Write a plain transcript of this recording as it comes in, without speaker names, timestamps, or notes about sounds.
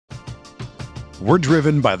We're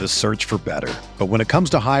driven by the search for better. But when it comes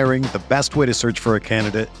to hiring, the best way to search for a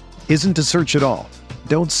candidate isn't to search at all.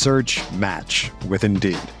 Don't search, match with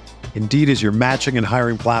Indeed. Indeed is your matching and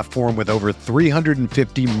hiring platform with over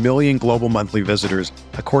 350 million global monthly visitors,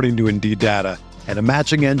 according to Indeed data, and a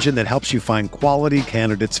matching engine that helps you find quality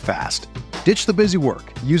candidates fast. Ditch the busy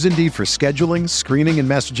work. Use Indeed for scheduling, screening, and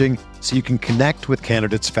messaging so you can connect with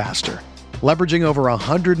candidates faster. Leveraging over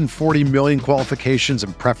 140 million qualifications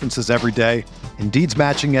and preferences every day, Indeed's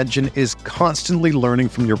matching engine is constantly learning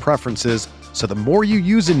from your preferences, so the more you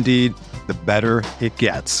use Indeed, the better it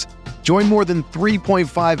gets. Join more than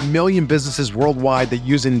 3.5 million businesses worldwide that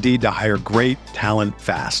use Indeed to hire great talent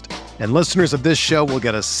fast. And listeners of this show will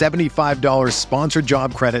get a $75 sponsored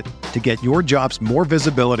job credit to get your jobs more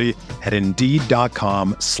visibility at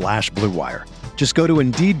Indeed.com/Blue Wire. Just go to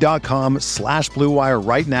Indeed.com/Blue Wire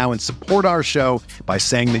right now and support our show by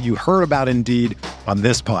saying that you heard about Indeed on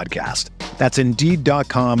this podcast. That's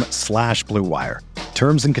Indeed.com/Blue Wire.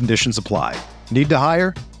 Terms and conditions apply. Need to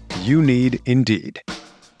hire? You need Indeed.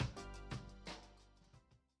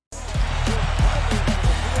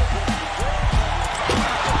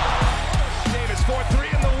 Davis 4-3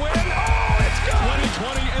 in the win. Oh, it's gone.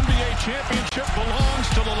 2020 NBA championship belongs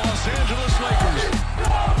to the Los Angeles Lakers.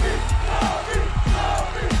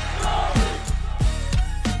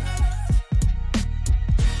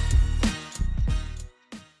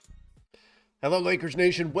 Hello, Lakers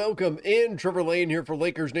Nation. Welcome in. Trevor Lane here for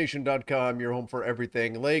LakersNation.com, your home for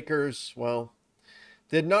everything Lakers. Well,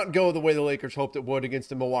 did not go the way the Lakers hoped it would against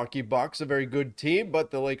the Milwaukee Bucks, a very good team,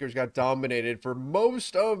 but the Lakers got dominated for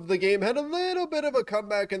most of the game. Had a little bit of a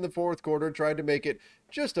comeback in the fourth quarter, tried to make it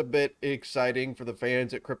just a bit exciting for the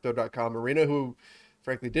fans at Crypto.com Arena, who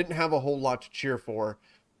frankly didn't have a whole lot to cheer for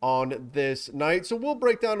on this night. So we'll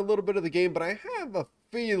break down a little bit of the game, but I have a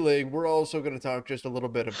feeling we're also going to talk just a little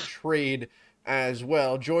bit of trade as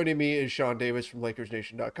well. Joining me is Sean Davis from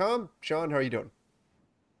LakersNation.com. Sean, how are you doing?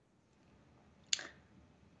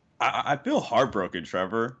 I feel heartbroken,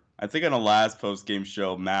 Trevor. I think on the last post-game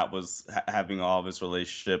show, Matt was having all of his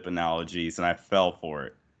relationship analogies, and I fell for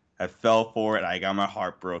it. I got my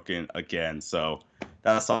heart broken again. So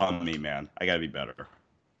that's on me, man. I got to be better.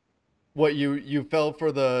 What, you fell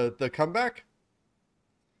for the comeback?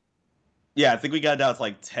 Yeah, I think we got down to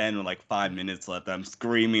like 10 with like 5 minutes left. I'm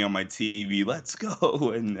screaming on my TV, let's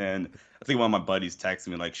go. And then I think one of my buddies texted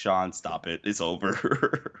me like, Sean, stop it. It's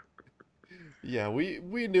over. Yeah, we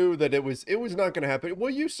knew that it was not going to happen. Well,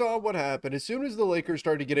 you saw what happened. As soon as the Lakers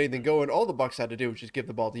started to get anything going, all the Bucks had to do was just give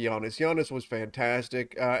the ball to Giannis. Giannis was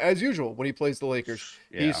fantastic, as usual, when he plays the Lakers.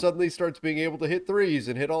 Yeah. He suddenly starts being able to hit threes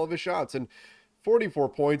and hit all of his shots. And 44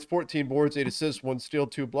 points, 14 boards, 8 assists, 1 steal,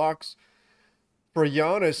 2 blocks. For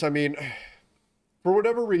Giannis, I mean, for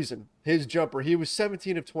whatever reason, his jumper, he was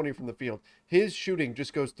 17 of 20 from the field. His shooting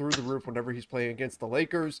just goes through the roof whenever he's playing against the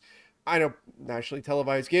Lakers. I know, nationally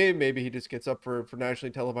televised game, maybe he just gets up for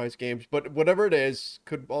nationally televised games, but whatever it is,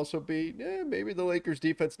 could also be, maybe the Lakers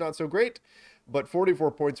defense not so great, but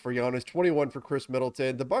 44 points for Giannis, 21 for Chris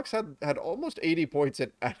Middleton. The Bucks had almost 80 points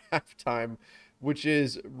at halftime, which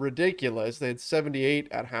is ridiculous. They had 78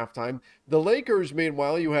 at halftime. The Lakers,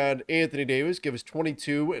 meanwhile, you had Anthony Davis give us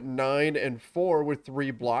 22, 9, and 4 with 3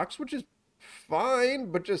 blocks, which is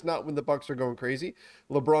fine, but just not when the Bucks are going crazy.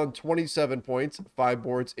 LeBron, 27 points, 5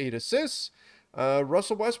 boards, 8 assists.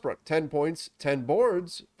 Russell Westbrook, 10 points, 10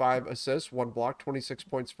 boards, 5 assists, 1 block, 26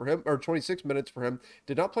 points for him, or 26 minutes for him.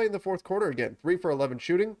 Did not play in the fourth quarter again. 3 for 11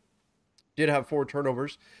 shooting. Did have 4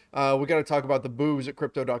 turnovers. We got to talk about the boos at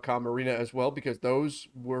Crypto.com Arena as well, because those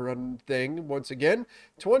were a thing once again.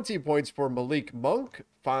 20 points for Malik Monk,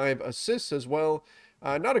 5 assists as well.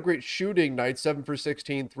 Not a great shooting night, 7 for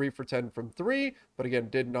 16, 3 for 10 from 3, but again,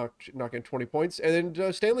 did knock in 20 points. And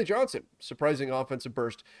then Stanley Johnson, surprising offensive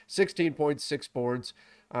burst, 16 points, 6 boards,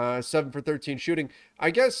 7 for 13 shooting.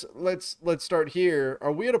 I guess let's start here.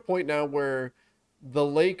 Are we at a point now where the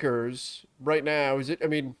Lakers right now,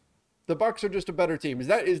 the Bucks are just a better team? Is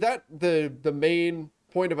that the main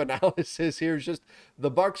point of analysis here? Is just the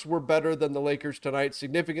Bucks were better than the Lakers tonight,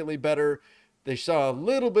 significantly better. They saw a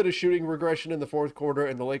little bit of shooting regression in the fourth quarter,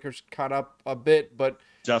 and the Lakers caught up a bit, but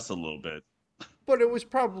just a little bit. But it was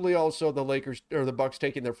probably also the Lakers or the Bucks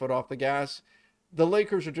taking their foot off the gas. The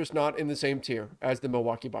Lakers are just not in the same tier as the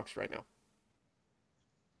Milwaukee Bucks right now.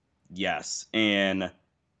 Yes, and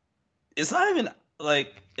it's not even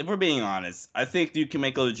like, if we're being honest, I think you can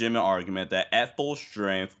make a legitimate argument that at full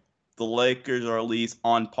strength, the Lakers are at least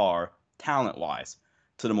on par talent-wise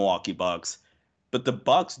to the Milwaukee Bucks. But the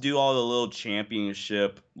Bucks do all the little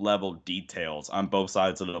championship level details on both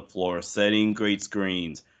sides of the floor, setting great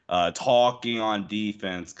screens, talking on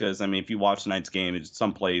defense. Because, I mean, if you watch tonight's game, it's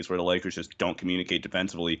some plays where the Lakers just don't communicate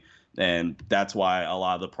defensively. And that's why a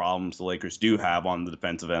lot of the problems the Lakers do have on the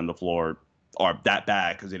defensive end of the floor are that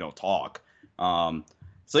bad because they don't talk.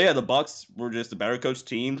 So yeah, the Bucks were just a better coached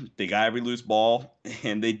team. They got every loose ball,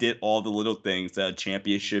 and they did all the little things that a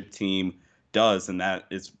championship team does, and that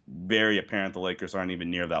is very apparent. The Lakers aren't even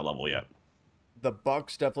near that level yet. The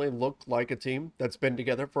Bucks definitely look like a team that's been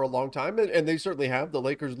together for a long time, and they certainly have. The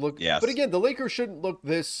Lakers look, Yes. but again, the Lakers shouldn't look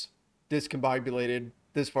this discombobulated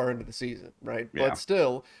this far into the season, right? Yeah. But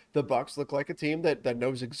still, the Bucks look like a team that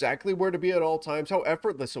knows exactly where to be at all times. How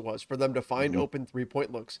effortless it was for them to find open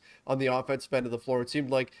 3-point looks on the offensive end of the floor. It seemed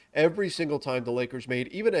like every single time the Lakers made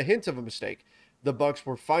even a hint of a mistake, the Bucks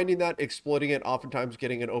were finding that, exploiting it, oftentimes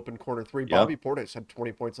getting an open corner three. Yep. Bobby Portis had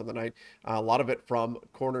 20 points on the night, a lot of it from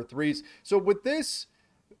corner threes. So with this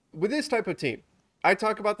type of team, I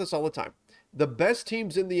talk about this all the time. The best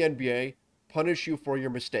teams in the NBA punish you for your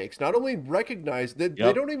mistakes. Not only recognize that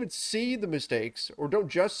they don't even see the mistakes, or don't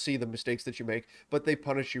just see the mistakes that you make, but they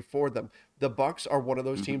punish you for them. The Bucks are one of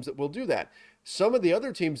those teams that will do that. Some of the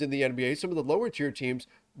other teams in the NBA, some of the lower tier teams,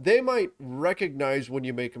 they might recognize when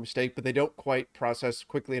you make a mistake, but they don't quite process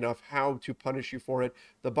quickly enough how to punish you for it.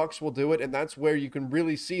 The Bucks will do it, and that's where you can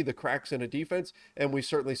really see the cracks in a defense, and we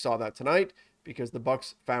certainly saw that tonight because the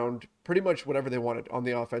Bucks found pretty much whatever they wanted on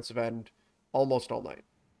the offensive end almost all night.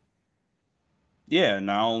 Yeah,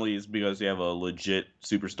 not only is because you have a legit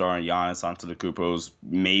superstar in Giannis Antetokounmpo, who's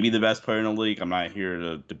maybe the best player in the league. I'm not here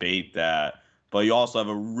to debate that. But you also have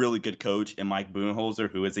a really good coach in Mike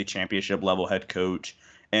Budenholzer, who is a championship level head coach.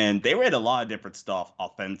 And they ran a lot of different stuff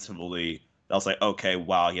offensively. I was like, okay,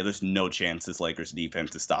 wow, yeah, there's no chance this Lakers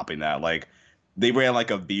defense is stopping that. Like, they ran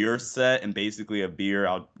like a veer set, and basically a veer,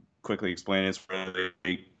 I'll quickly explain this, for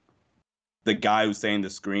the guy who's setting the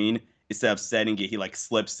screen, instead of setting it, he like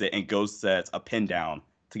slips it and goes sets a pin down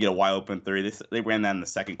to get a wide open three. They ran that in the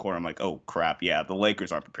second quarter. I'm like, oh crap, yeah, the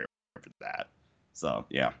Lakers aren't prepared for that. So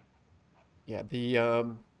yeah. Yeah,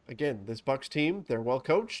 again, this Bucks team, they're well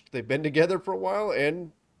coached. They've been together for a while,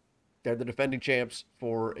 and they're the defending champs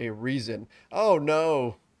for a reason. Oh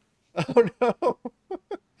no. Oh no.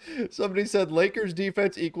 Somebody said Lakers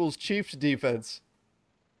defense equals Chiefs defense.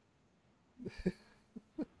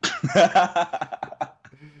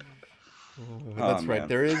 That's right. Man.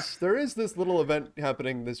 There is this little event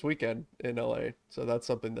happening this weekend in LA. So that's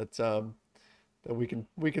something that we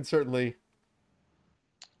can certainly.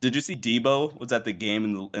 Did you see Debo was at the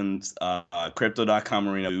game in Crypto.com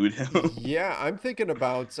arena? Booed him? Yeah, I'm thinking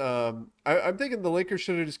about I'm thinking the Lakers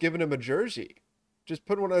should have just given him a jersey. Just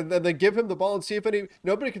put one on, and then give him the ball and see if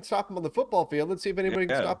nobody can stop him on the football field. Let's see if anybody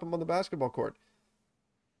can stop him on the basketball court.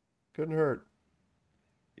 Couldn't hurt.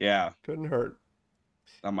 Yeah. Couldn't hurt.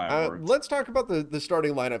 That might work. Let's talk about the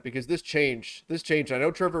starting lineup because this changed. I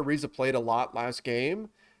know Trevor Ariza played a lot last game.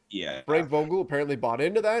 Yeah. Frank Vogel apparently bought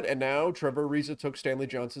into that, and now Trevor Ariza took Stanley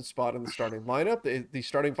Johnson's spot in the starting lineup. The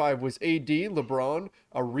starting five was AD, LeBron,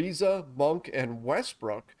 Ariza, Monk, and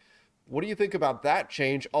Westbrook. What do you think about that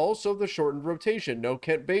change? Also, the shortened rotation. No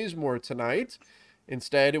Kent Bazemore tonight.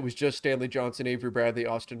 Instead, it was just Stanley Johnson, Avery Bradley,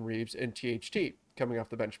 Austin Reeves, and THT coming off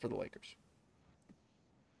the bench for the Lakers.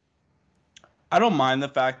 I don't mind the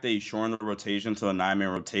fact they shortened the rotation to a 9-man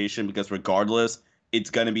rotation because regardless, it's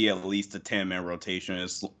going to be at least a 10-man rotation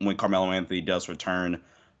when Carmelo Anthony does return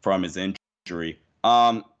from his injury.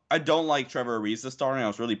 I don't like Trevor Ariza starting. I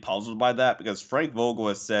was really puzzled by that because Frank Vogel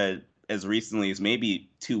has said as recently as maybe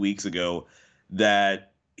 2 weeks ago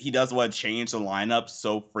that he doesn't want to change the lineup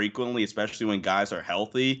so frequently, especially when guys are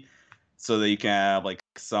healthy, so that you can have like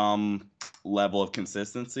some level of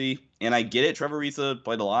consistency. And I get it. Trevor Ariza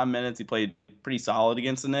played a lot of minutes. He played pretty solid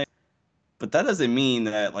against the Knicks. But that doesn't mean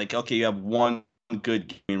that, like, okay, you have one good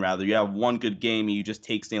game, you have one good game and you just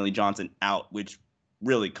take Stanley Johnson out, which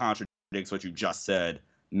really contradicts what you just said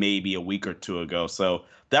maybe a week or two ago. So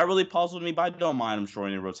that really puzzled me, but I don't mind him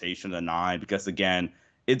shortening the rotation to 9 because, again,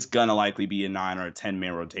 it's going to likely be a 9 or a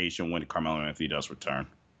 10-man rotation when Carmelo Anthony does return.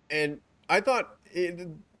 And I thought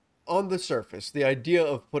on the surface, the idea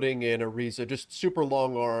of putting in Ariza, just super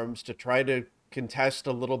long arms to try to contest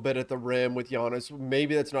a little bit at the rim with Giannis,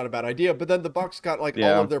 maybe that's not a bad idea. But then the Bucks got all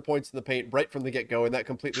of their points in the paint right from the get-go, and that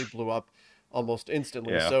completely blew up almost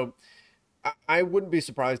instantly. Yeah. So I wouldn't be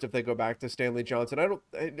surprised if they go back to Stanley Johnson.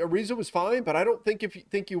 Ariza was fine, but I don't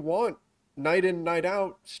think you want night in, night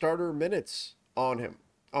out starter minutes on him.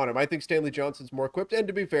 I think Stanley Johnson's more equipped. And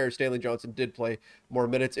to be fair, Stanley Johnson did play more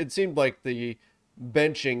minutes. It seemed like the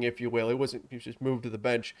benching, if you will, he was just moved to the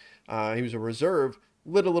bench. He was a reserve,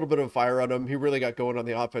 lit a little bit of fire on him. He really got going on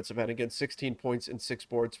the offensive end. Again, 16 points and 6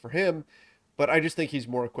 boards for him. but I just think he's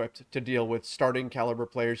more equipped to deal with starting caliber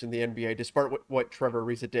players in the NBA, despite what Trevor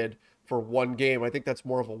Ariza did for one game. I think that's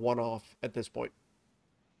more of a one-off at this point.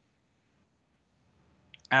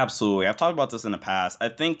 Absolutely. I've talked about this in the past. I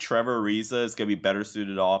think Trevor Ariza is going to be better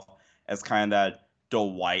suited off as kind of that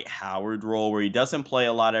Dwight Howard role where he doesn't play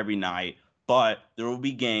a lot every night, but there will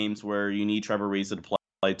be games where you need Trevor Ariza to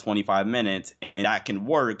play 25 minutes, and that can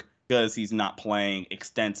work because he's not playing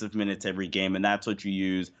extensive minutes every game, and that's what you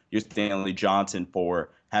use your Stanley Johnson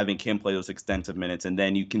for, having him play those extensive minutes, and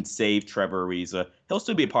then you can save Trevor Ariza. He'll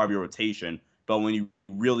still be a part of your rotation, but when you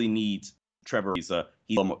really need Trevor Ariza,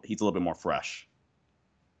 he's a little bit more fresh.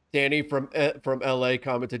 Danny from LA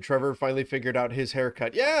commented, Trevor finally figured out his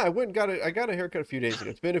haircut. Yeah, I got a haircut a few days ago.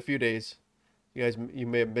 It's been a few days. You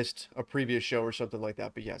may have missed a previous show or something like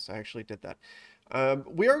that, but yes, I actually did that.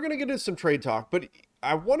 We are going to get into some trade talk, but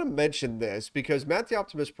I want to mention this because Matt the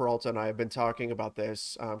Optimist Peralta and I have been talking about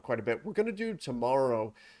this quite a bit. We're going to do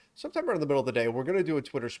tomorrow, sometime around the middle of the day, we're going to do a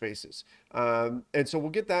Twitter Spaces. And so we'll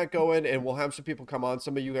get that going, and we'll have some people come on.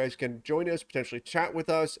 Some of you guys can join us, potentially chat with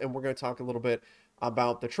us, and we're going to talk a little bit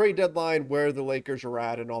about the trade deadline, where the Lakers are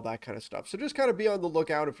at, and all that kind of stuff. So just kind of be on the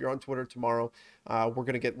lookout if you're on Twitter tomorrow. We're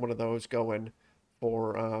going to get one of those going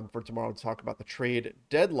for tomorrow to talk about the trade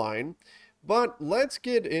deadline. But let's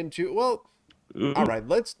get into, well, all right, I'm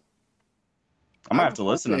gonna have to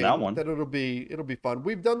listen to that one. That it'll be fun.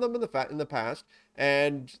 We've done them in the past,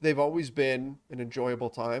 and they've always been an enjoyable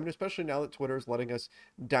time. And especially now that Twitter is letting us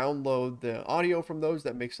download the audio from those,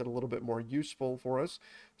 that makes it a little bit more useful for us.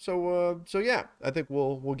 So yeah, I think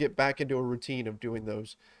we'll get back into a routine of doing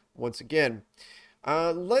those once again.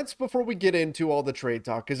 Before we get into all the trade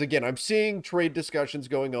talk, because again, I'm seeing trade discussions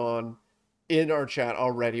going on in our chat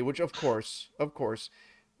already, which of course.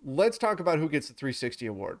 Let's talk about who gets the 360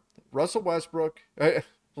 award. Russell Westbrook.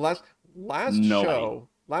 Last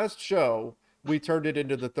show, we turned it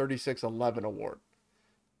into the 36-11 award.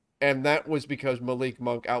 And that was because Malik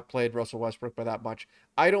Monk outplayed Russell Westbrook by that much.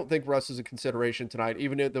 I don't think Russ is a consideration tonight,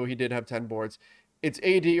 even though he did have 10 boards. It's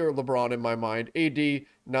AD or LeBron in my mind. AD,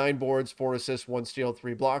 9 boards, 4 assists, 1 steal,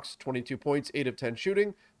 3 blocks, 22 points, 8 of 10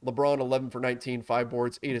 shooting. LeBron, 11 for 19, 5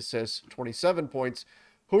 boards, 8 assists, 27 points.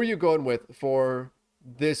 Who are you going with for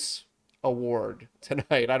this award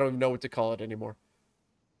tonight? I don't even know what to call it anymore.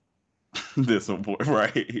 This award,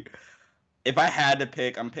 right? If I had to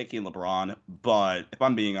pick, I'm picking LeBron. But if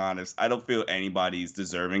I'm being honest, I don't feel anybody's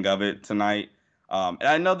deserving of it tonight. And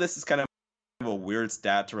I know this is kind of a weird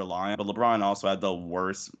stat to rely on, but LeBron also had the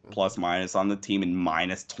worst plus minus on the team in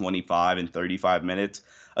minus 25 in 35 minutes.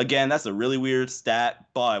 Again, that's a really weird stat,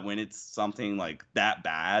 but when it's something like that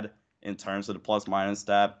bad in terms of the plus minus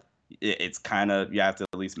stat, it's kind of, you have to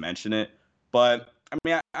at least mention it. But I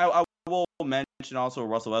mean, I will mention also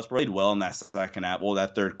Russell Westbrook played well in that second half, well,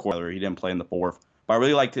 that third quarter. He didn't play in the fourth, but I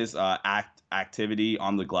really liked his activity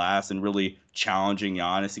on the glass and really challenging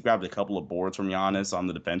Giannis. He grabbed a couple of boards from Giannis on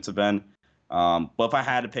the defensive end. But if I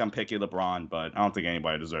had to pick, I'm picking LeBron, but I don't think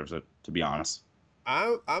anybody deserves it, to be honest.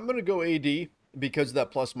 I'm going to go AD because of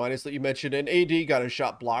that plus minus that you mentioned. And AD got a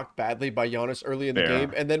shot blocked badly by Giannis early in the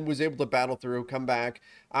game and then was able to battle through, come back.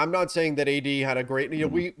 I'm not saying that AD had a great,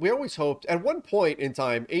 we always hoped at one point in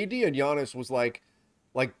time, AD and Giannis was like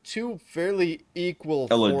two fairly equal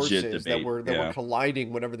forces that were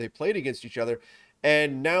colliding whenever they played against each other.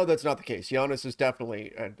 And now that's not the case. Giannis is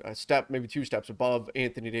definitely a step, maybe 2 steps above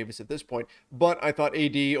Anthony Davis at this point. But I thought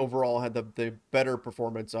AD overall had the better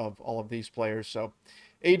performance of all of these players. So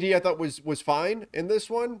AD I thought was fine in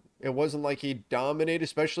this one. It wasn't like he dominated,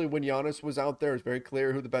 especially when Giannis was out there. It was very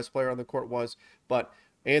clear who the best player on the court was. But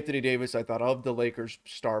Anthony Davis, I thought of the Lakers'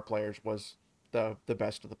 star players, was the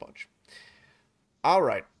best of the bunch. All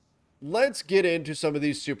right. Let's get into some of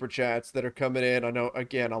these super chats that are coming in. I know,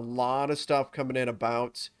 again, a lot of stuff coming in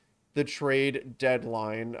about the trade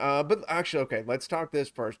deadline. But actually, okay, let's talk this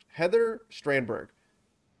first. Heather Strandberg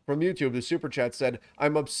from YouTube, the super chat said,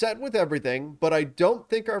 I'm upset with everything, but I don't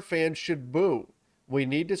think our fans should boo. We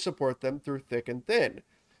need to support them through thick and thin.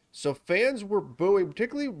 So fans were booing,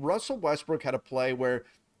 particularly Russell Westbrook had a play where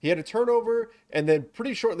he had a turnover, and then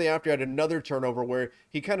pretty shortly after, he had another turnover where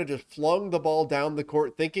he kind of just flung the ball down the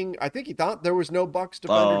court, I think he thought there was no Bucks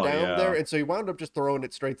defender there, and so he wound up just throwing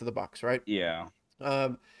it straight to the Bucks, right? Yeah.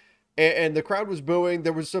 And the crowd was booing.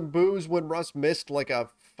 There was some boos when Russ missed like a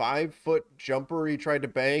 5-foot jumper he tried to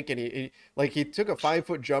bank, and he took a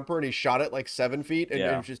 5-foot jumper and he shot it like 7 feet, and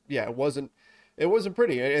it was just, it wasn't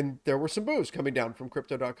pretty, and there were some boos coming down from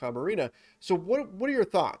Crypto.com Arena. So what are your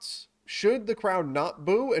thoughts? Should the crowd not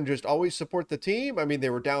boo and just always support the team? I mean, they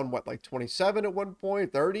were down, like 27 at one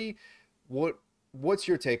point, 30? What's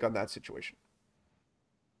your take on that situation?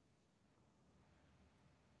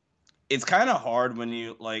 it's kind of hard when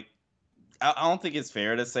you like. I don't think it's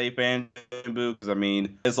fair to say fan boo because I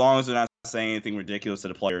mean, as long as they're not saying anything ridiculous to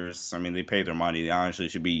the players, I mean, they pay their money. They honestly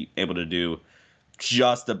should be able to do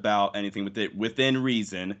just about anything within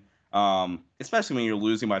reason. Especially when you're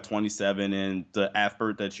losing by 27 and the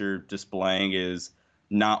effort that you're displaying is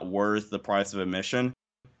not worth the price of admission.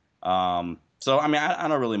 So I mean, I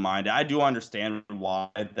don't really mind it. I do understand why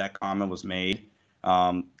that comment was made.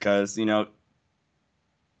 Because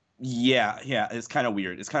yeah, it's kind of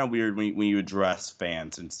weird. It's kind of weird when you address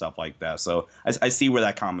fans and stuff like that. So I see where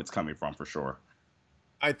that comment's coming from for sure.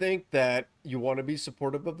 I think that you want to be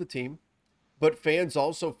supportive of the team, but fans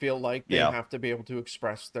also feel like they have to be able to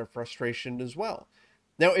express their frustration as well.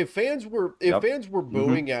 Now, if fans were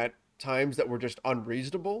booing at times that were just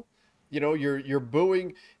unreasonable, you're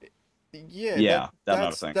booing. Yeah,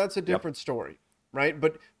 that's a different story, right?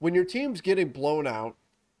 But when your team's getting blown out,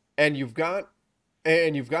 and you've got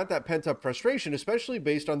that pent up frustration, especially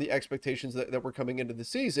based on the expectations that were coming into the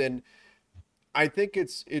season, I think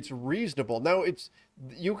it's reasonable. Now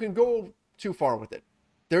you can go too far with it.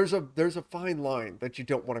 There's a fine line that you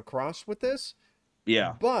don't want to cross with this.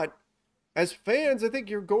 Yeah. But as fans, I think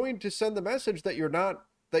you're going to send the message that you're not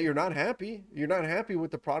happy. You're not happy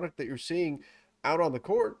with the product that you're seeing out on the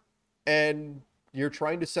court, and you're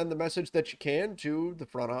trying to send the message that you can to the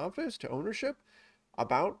front office, to ownership,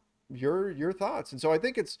 about your thoughts. And so I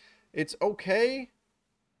think it's okay,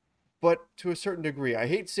 but to a certain degree. I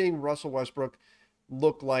hate seeing Russell Westbrook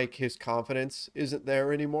look like his confidence isn't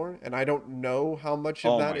there anymore, and I don't know how much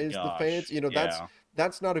of that is the fans.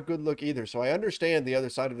 That's not a good look either. So I understand the other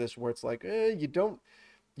side of this, where it's like,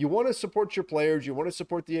 you want to support your players, you want to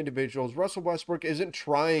support the individuals. Russell Westbrook isn't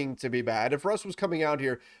trying to be bad. If Russ was coming out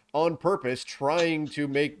here on purpose, trying to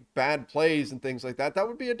make bad plays and things like that, that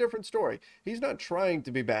would be a different story. He's not trying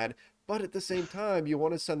to be bad, but at the same time, you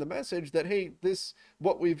want to send the message that, hey,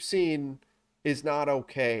 what we've seen is not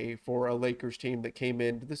okay for a Lakers team that came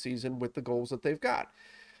into the season with the goals that they've got.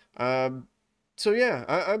 So yeah,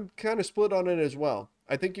 I'm kind of split on it as well.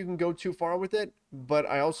 I think you can go too far with it, but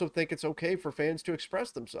I also think it's okay for fans to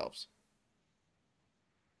express themselves.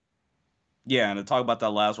 Yeah, and to talk about that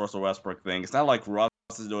last Russell Westbrook thing, it's not like Russ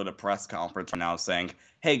is doing a press conference right now saying,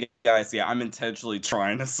 hey guys, yeah, I'm intentionally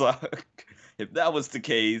trying to suck. If that was the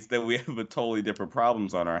case, then we have a totally different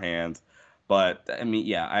problems on our hands. But I mean,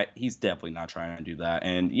 yeah, he's definitely not trying to do that.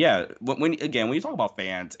 And yeah, when you talk about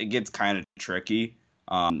fans, it gets kind of tricky.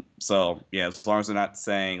 So yeah, as long as they're not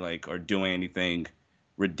saying like or doing anything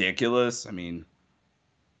ridiculous, I mean,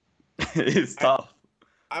 it's tough.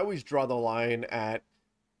 I always draw the line at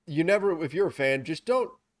if you're a fan, just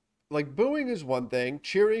don't, like, booing is one thing,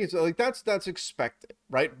 cheering is like that's expected,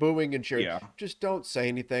 right? Booing and cheering. Yeah. Just don't say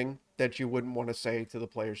anything that you wouldn't want to say to the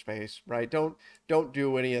player's face, right? Don't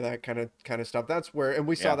do any of that kind of stuff. That's where, and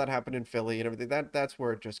we saw that happen in Philly and everything. That's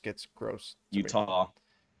where it just gets gross. Utah.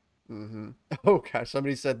 Mm-hmm. Oh gosh,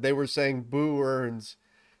 somebody said they were saying boo earns.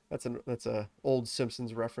 That's a old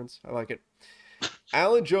Simpsons reference. I like it.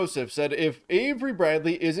 Alan Joseph said, if Avery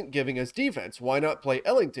Bradley isn't giving us defense, why not play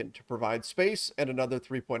Ellington to provide space and another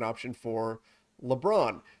three-point option for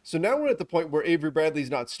LeBron? So now we're at the point where Avery Bradley's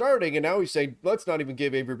not starting, and now he's saying, let's not even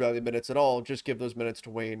give Avery Bradley minutes at all. Just give those minutes to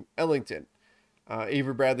Wayne Ellington.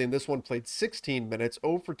 Avery Bradley in this one played 16 minutes,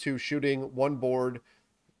 0 for 2 shooting, 1 board.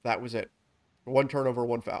 That was it. 1 turnover,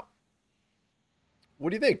 1 foul. What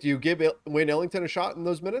do you think? Do you give Wayne Ellington a shot in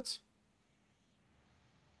those minutes?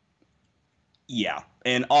 Yeah,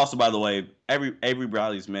 and also, by the way, Avery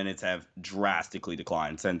Bradley's minutes have drastically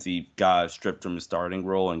declined since he got stripped from his starting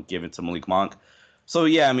role and given to Malik Monk. So,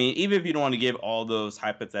 yeah, I mean, even if you don't want to give all those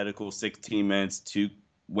hypothetical 16 minutes to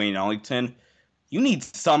Wayne Ellington, you need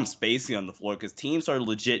some spacing on the floor because teams are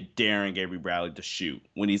legit daring Avery Bradley to shoot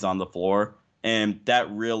when he's on the floor, and that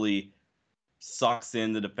really sucks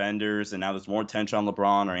in the defenders, and now there's more tension on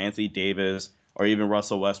LeBron or Anthony Davis or even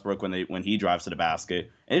Russell Westbrook when he drives to the basket.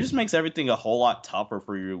 And it just makes everything a whole lot tougher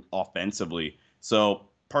for you offensively. So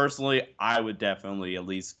personally, I would definitely at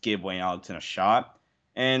least give Wayne Ellington a shot.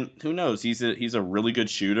 And who knows? He's a really good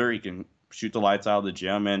shooter. He can shoot the lights out of the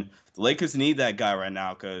gym. And the Lakers need that guy right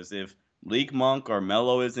now because if Malik Monk or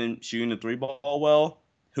Melo isn't shooting the 3-ball well,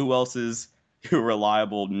 who else is a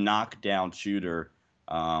reliable knockdown shooter?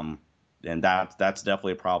 And that's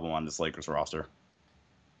definitely a problem on this Lakers roster.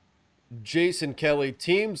 Jason Kelly,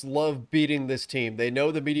 teams love beating this team. They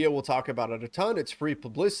know the media will talk about it a ton. It's free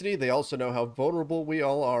publicity. They also know how vulnerable we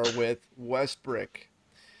all are with Westbrook.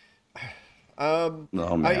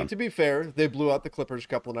 To be fair, they blew out the Clippers a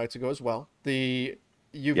couple of nights ago as well. The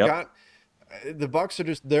Bucks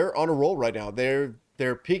are they're on a roll right now. They're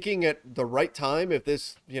they're peaking at the right time if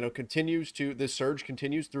this, this surge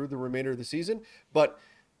continues through the remainder of the season. But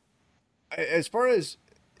as far as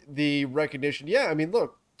the recognition, yeah, I mean,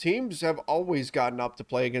 look, teams have always gotten up to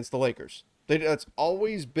play against the Lakers. That's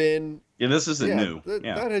always been. Yeah, this isn't new.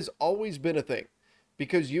 That has always been a thing,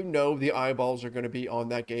 because the eyeballs are going to be on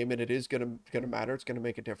that game, and it is going to matter. It's going to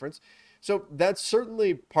make a difference. So that's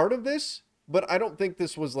certainly part of this, but I don't think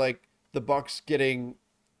this was like the Bucks getting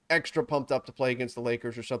extra pumped up to play against the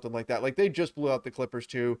Lakers or something like that. Like, they just blew out the Clippers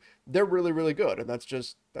too. They're really, really good. And that's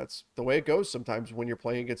the way it goes sometimes when you're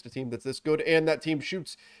playing against a team that's this good. And that team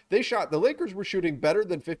the Lakers were shooting better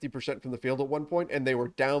than 50% from the field at one point, and they were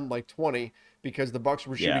down like 20 because the Bucks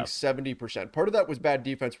were shooting 70%. Part of that was bad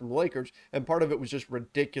defense from the Lakers, and part of it was just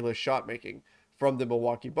ridiculous shot making from the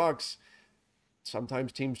Milwaukee Bucks.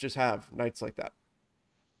 Sometimes teams just have nights like that.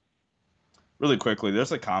 Really quickly,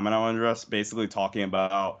 there's a comment I want to address, basically talking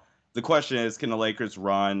about the question is, can the Lakers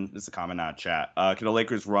run? This is a comment, not a chat. Can the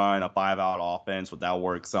Lakers run a 5-out offense without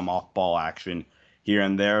work some off-ball action here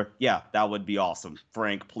and there? Yeah, that would be awesome.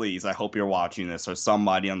 Frank, please, I hope you're watching this, or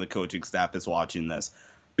somebody on the coaching staff is watching this.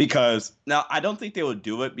 Because now I don't think they would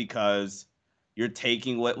do it because you're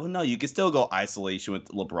taking no, you can still go isolation with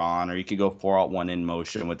LeBron, or you can go 4-out-1 in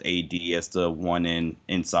motion with AD as the one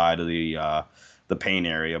inside of the paint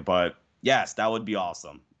area. But yes, that would be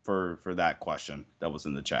awesome for that question that was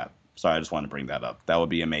in the chat. Sorry, I just wanted to bring that up. That would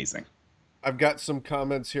be amazing. I've got some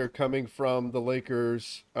comments here coming from the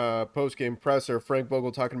Lakers post-game presser. Frank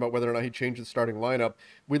Vogel talking about whether or not he changed the starting lineup.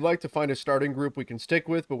 We'd like to find a starting group we can stick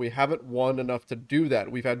with, but we haven't won enough to do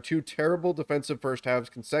that. We've had 2 terrible defensive first halves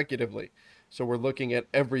consecutively, so we're looking at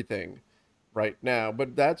everything right now.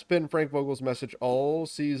 But that's been Frank Vogel's message all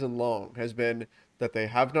season long, has been that they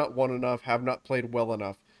have not won enough, have not played well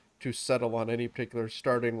enough to settle on any particular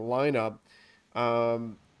starting lineup.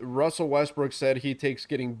 Russell Westbrook said he takes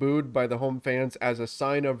getting booed by the home fans as a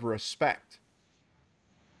sign of respect.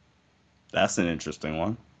 That's an interesting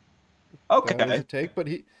one. Okay. That is a take, but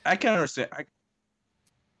I can understand.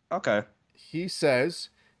 Okay. He says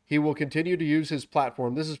he will continue to use his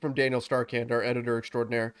platform. This is from Daniel Starkand, our editor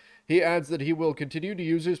extraordinaire. He adds that he will continue to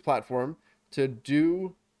use his platform to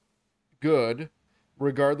do good,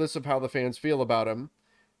 regardless of how the fans feel about him.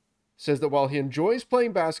 Says that while he enjoys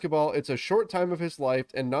playing basketball, it's a short time of his life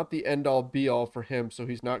and not the end-all be-all for him, so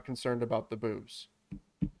he's not concerned about the boos.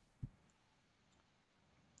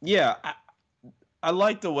 Yeah, I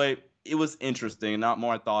like the way it was interesting. Not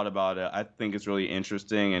more I thought about it. I think it's really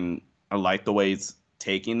interesting, and I like the way he's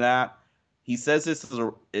taking that. He says this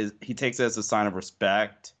he takes it as a sign of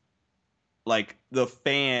respect. Like, the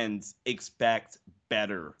fans expect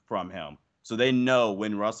better from him, so they know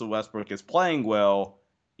when Russell Westbrook is playing well,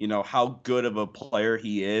 how good of a player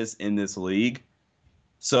he is in this league.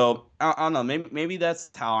 So, I don't know. Maybe that's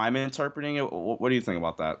how I'm interpreting it. What do you think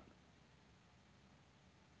about that?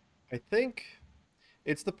 I think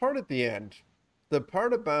it's the part at the end. The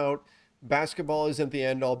part about basketball isn't the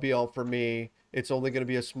end-all be-all for me. It's only going to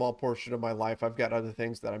be a small portion of my life. I've got other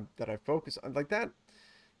things that I focus on. Like that.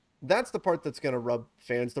 That's the part that's going to rub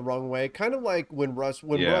fans the wrong way. Kind of like when Russ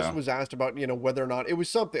was asked about, whether or not it was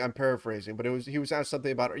something, I'm paraphrasing, but he was asked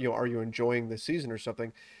something about, are you enjoying this season or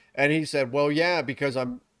something? And he said, well, yeah, because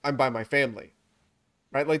I'm by my family,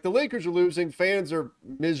 right? Like, the Lakers are losing, fans are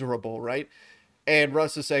miserable, right? And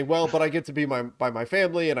Russ is saying, well, but I get to be by my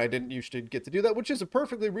family, and I didn't used to get to do that, which is a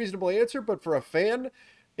perfectly reasonable answer. But for a fan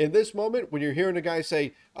in this moment, when you're hearing a guy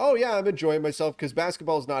say, oh yeah, I'm enjoying myself because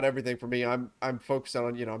basketball is not everything for me. I'm focused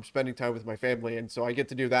on, I'm spending time with my family. And so I get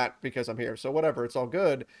to do that because I'm here. So whatever, it's all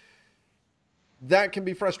good. That can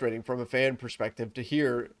be frustrating from a fan perspective to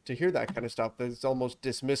hear that kind of stuff. That's almost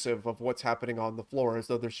dismissive of what's happening on the floor, as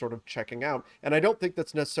though they're sort of checking out. And I don't think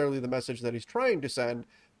that's necessarily the message that he's trying to send,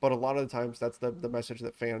 but a lot of the times that's the message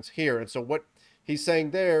that fans hear. And so what he's saying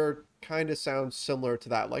there kind of sounds similar to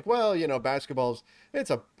that. Like, well, it's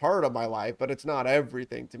a part of my life, but it's not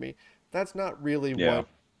everything to me. That's not really what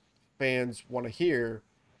fans want to hear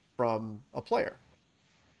from a player.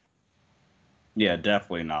 Yeah,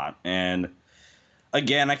 definitely not. And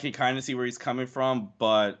again, I can kind of see where he's coming from,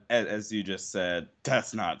 but as you just said,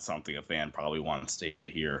 that's not something a fan probably wants to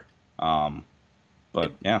hear.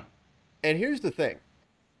 But yeah. And here's the thing.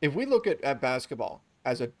 If we look at basketball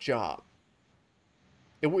as a job,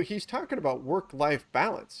 he's talking about work-life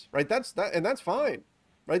balance, right? That's fine,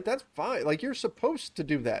 right? That's fine. Like, you're supposed to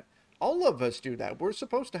do that. All of us do that. We're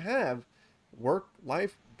supposed to have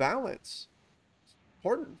work-life balance. It's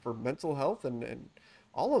important for mental health and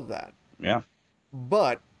all of that. Yeah.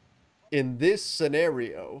 But in this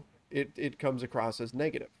scenario, it comes across as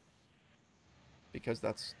negative because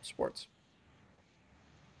that's sports.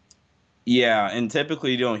 Yeah, and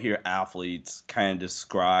typically you don't hear athletes kind of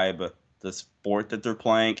describe the sport that they're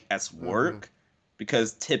playing as Mm-hmm. work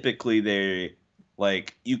because typically they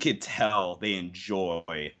like you could tell they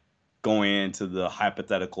enjoy going into the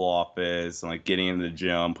hypothetical office and like getting in the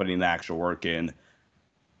gym, putting the actual work in.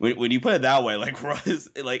 When you put it that way, like Russ,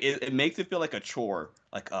 it makes it feel like a chore.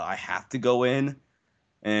 Like I have to go in,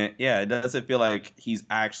 and yeah, it doesn't feel like he's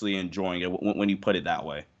actually enjoying it when you put it that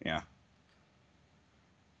way. Yeah.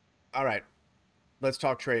 All right, let's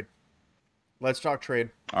talk trade. Let's talk trade.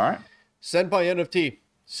 All right. Sent by NFT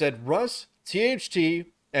said Russ, THT,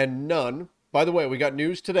 and Nunn. By the way, we got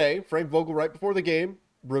news today. Frank Vogel, right before the game,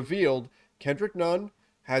 revealed Kendrick Nunn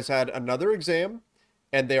has had another exam,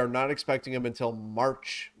 and they are not expecting him until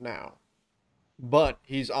March now. But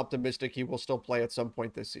he's optimistic he will still play at some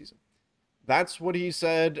point this season. That's what he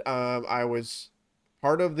said. I was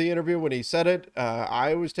part of the interview when he said it.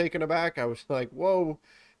 I was taken aback. I was like, whoa,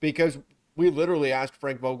 because we literally asked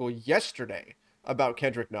Frank Vogel yesterday about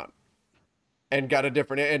Kendrick Nunn and got a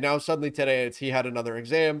different, and now suddenly today he had another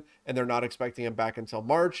exam and they're not expecting him back until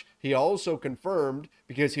March. He also confirmed,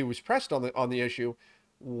 because he was pressed on the issue,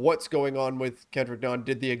 what's going on with Kendrick Nunn.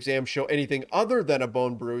 Did the exam show anything other than a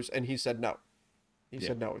bone bruise? And he said no. He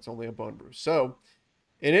said no, it's only a bone bruise. So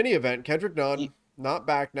in any event, Kendrick Nunn not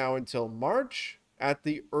back now until March at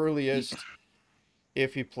the earliest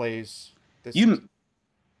if he plays this You season.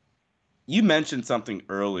 you mentioned something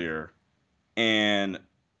earlier, and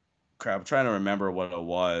crap, I'm trying to remember what it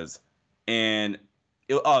was. And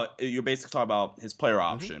you're basically talking about his player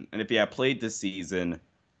option, and if he had played this season,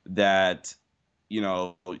 that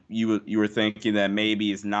you were thinking that maybe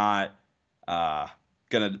he's not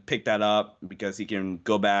gonna pick that up because he can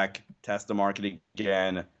go back, test the market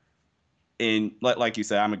again. And like you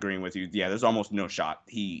said, I'm agreeing with you. Yeah, there's almost no shot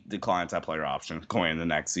he declines that player option going in the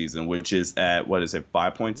next season, which is at what is it,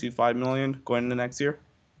 5.25 million going into next year.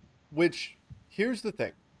 Which, here's the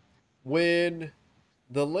thing. When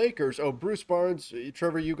the Lakers, Bruce Barnes,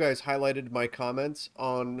 Trevor, you guys highlighted my comments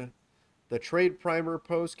on the trade primer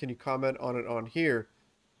post. Can you comment on it on here?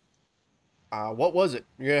 What was it?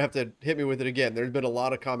 You're gonna have to hit me with it again. There's been a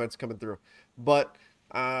lot of comments coming through, but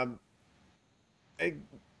um,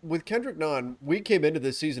 with Kendrick Nunn, we came into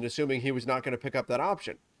this season assuming he was not going to pick up that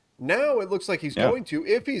option. Now it looks like he's going to.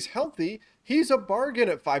 If he's healthy, he's a bargain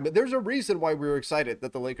at $5 million. There's a reason why we were excited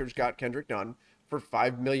that the Lakers got Kendrick Nunn for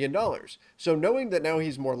 $5 million. So knowing that now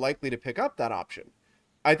he's more likely to pick up that option,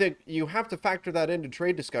 I think you have to factor that into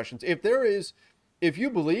trade discussions. If you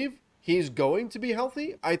believe he's going to be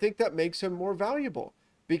healthy, I think that makes him more valuable.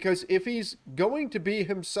 Because if he's going to be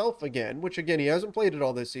himself again, which again, he hasn't played it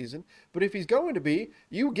all this season, but if he's going to be,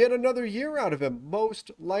 you get another year out of him,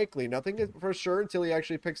 most likely. Nothing for sure until he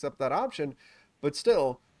actually picks up that option. But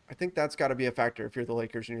still, I think that's got to be a factor if you're the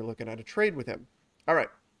Lakers and you're looking at a trade with him. All right.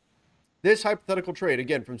 This hypothetical trade,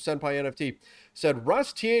 again, from Senpai NFT, said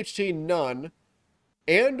Russ, THT, Nunn,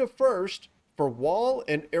 and a first for Wall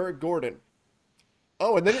and Eric Gordon.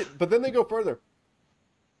 Oh, but then they go further.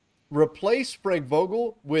 Replace Frank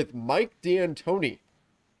Vogel with Mike D'Antoni.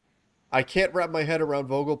 I can't wrap my head around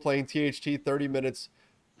Vogel playing THT 30 minutes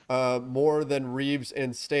more than Reeves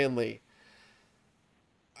and Stanley.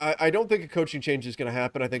 I don't think a coaching change is going to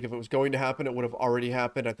happen. I think if it was going to happen, it would have already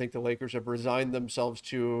happened. I think the Lakers have resigned themselves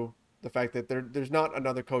to the fact that there's not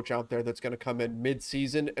another coach out there that's going to come in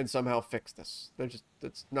mid-season and somehow fix this.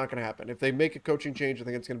 That's not going to happen. If they make a coaching change, I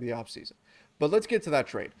think it's going to be off-season. But let's get to that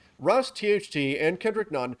trade. Russ, THT, and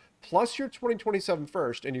Kendrick Nunn, plus your 2027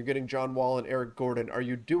 first, and you're getting John Wall and Eric Gordon. Are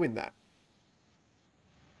you doing that?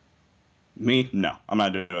 Me? No, I'm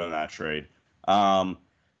not doing that trade.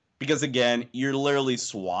 Because again, you're literally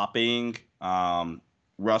swapping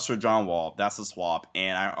Russ for John Wall. That's a swap,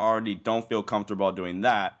 and I already don't feel comfortable doing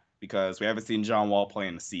that because we haven't seen John Wall play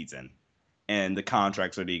in the season, and the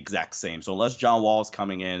contracts are the exact same. So unless John Wall is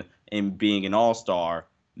coming in and being an all-star,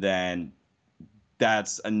 then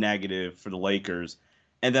that's a negative for the Lakers.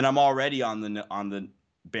 And then I'm already on the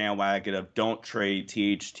bandwagon of don't trade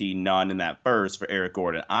THT Nunn in that first for Eric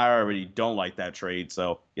Gordon. I already don't like that trade,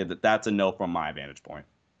 so yeah, that's a no from my vantage point.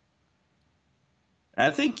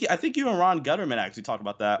 And I think you and Ron Gutterman actually talked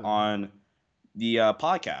about that on the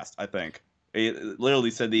podcast. I think it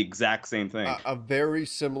literally said the exact same thing. A very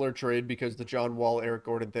similar trade, because the John Wall, Eric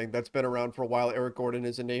Gordon thing, that's been around for a while. Eric Gordon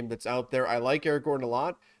is a name that's out there. I like Eric Gordon a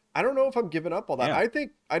lot. I don't know if I'm giving up all that. Yeah.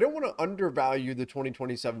 I don't want to undervalue the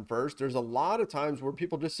 2027 first. There's a lot of times where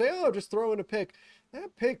people just say, oh, just throw in a pick.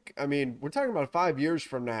 That pick, I mean, we're talking about 5 years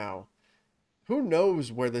from now. Who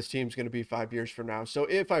knows where this team's going to be 5 years from now? So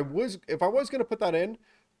if I was going to put that in,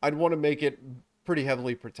 I'd want to make it pretty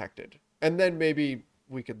heavily protected. And then maybe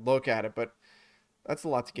we could look at it, but that's a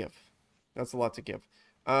lot to give. That's a lot to give.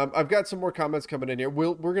 I've got some more comments coming in here.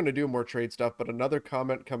 We're going to do more trade stuff, but another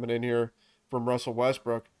comment coming in here from Russell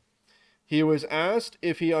Westbrook. He was asked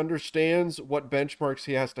if he understands what benchmarks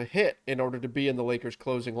he has to hit in order to be in the Lakers'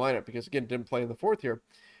 closing lineup, because, again, didn't play in the fourth here.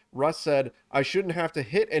 Russ said, I shouldn't have to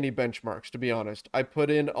hit any benchmarks, to be honest. I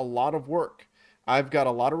put in a lot of work. I've got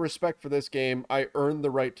a lot of respect for this game. I earned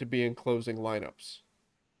the right to be in closing lineups.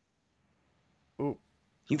 Ooh.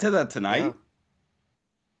 He said that tonight? Yeah.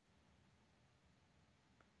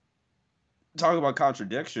 Talk about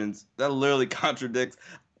contradictions. That literally contradicts.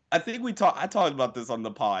 I think I talked about this on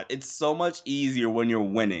the pod. It's so much easier when you're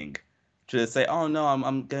winning to just say, "Oh no,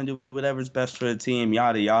 I'm gonna do whatever's best for the team,"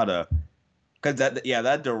 yada yada. Because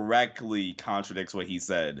that directly contradicts what he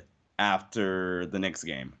said after the Knicks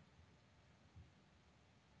game.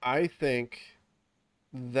 I think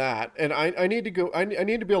that, and I need to go. I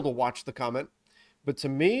need to be able to watch the comment, but to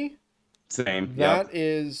me, same. That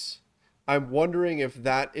is. I'm wondering if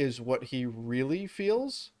that is what he really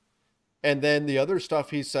feels. And then the other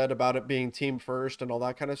stuff he said about it being team first and all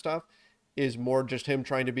that kind of stuff is more just him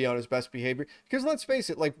trying to be on his best behavior. Because let's face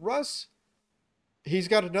it, like Russ, he's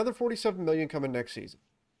got another $47 million coming next season,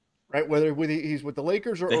 right? Whether he's with the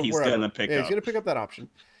Lakers or that he's wherever. Gonna pick up. He's going to pick up that option.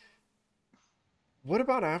 What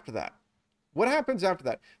about after that? What happens after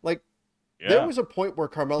that? Like, there was a point where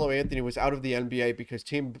Carmelo Anthony was out of the NBA because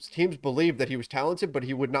teams believed that he was talented, but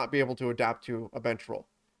he would not be able to adapt to a bench role.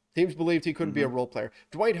 Teams believed he couldn't be a role player.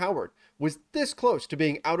 Dwight Howard was this close to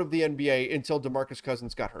being out of the NBA until DeMarcus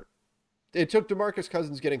Cousins got hurt. It took DeMarcus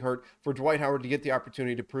Cousins getting hurt for Dwight Howard to get the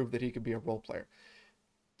opportunity to prove that he could be a role player.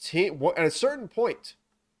 At a certain point,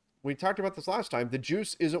 we talked about this last time, the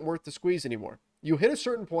juice isn't worth the squeeze anymore. You hit a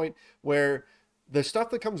certain point where the stuff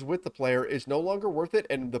that comes with the player is no longer worth it,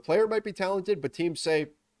 and the player might be talented, but teams say,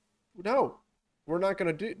 no, we're not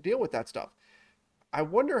going to deal with that stuff. I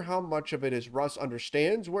wonder how much of it is Russ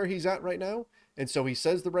understands where he's at right now, and so he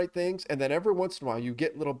says the right things, and then every once in a while you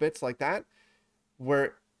get little bits like that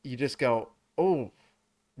where you just go, oh,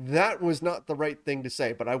 that was not the right thing to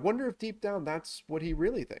say. But I wonder if deep down that's what he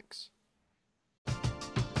really thinks.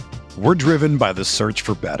 We're driven by the search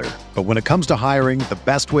for better. But when it comes to hiring, the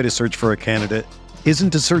best way to search for a candidate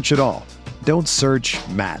isn't to search at all. Don't search,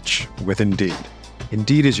 match with Indeed.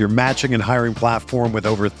 Indeed is your matching and hiring platform with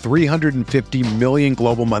over 350 million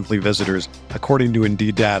global monthly visitors, according to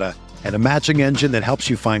Indeed data, and a matching engine that helps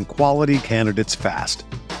you find quality candidates fast.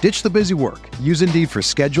 Ditch the busy work. Use Indeed for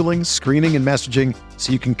scheduling, screening, and messaging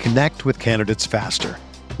so you can connect with candidates faster.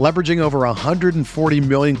 Leveraging over 140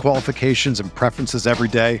 million qualifications and preferences every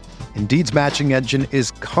day, Indeed's matching engine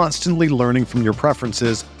is constantly learning from your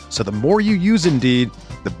preferences, so the more you use Indeed,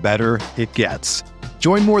 the better it gets.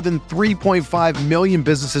 Join more than 3.5 million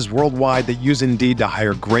businesses worldwide that use Indeed to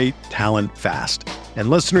hire great talent fast. And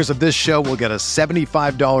listeners of this show will get a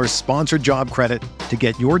 $75 sponsored job credit to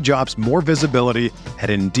get your jobs more visibility at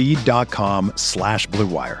Indeed.com/Blue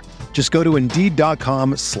Wire. Just go to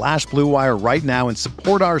Indeed.com/Blue Wire right now and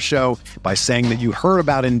support our show by saying that you heard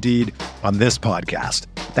about Indeed on this podcast.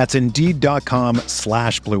 That's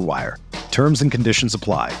Indeed.com/Blue Wire. Terms and conditions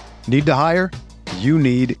apply. Need to hire? You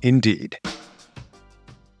need Indeed.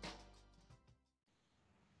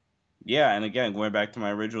 Yeah, and again, going back to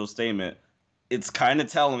my original statement, it's kind of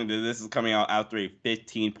telling that this is coming out after a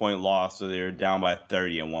 15-point loss, so they're down by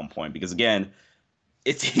 30 at one point. Because again,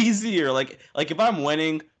 it's easier. Like if I'm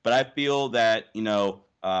winning, but I feel that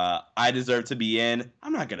I deserve to be in,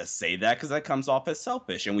 I'm not gonna say that because that comes off as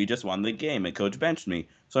selfish. And we just won the game, and coach benched me,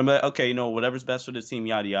 so I'm like, okay, whatever's best for the team,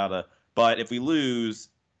 yada yada. But if we lose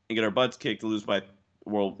and get our butts kicked, we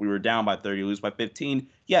were down by 30, lose by 15.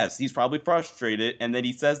 Yes, he's probably frustrated, and then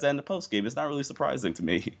he says that in the postgame. It's not really surprising to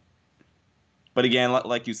me. But again,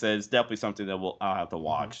 like you said, it's definitely something that I'll have to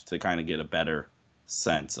watch to kind of get a better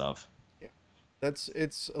sense of. Yeah,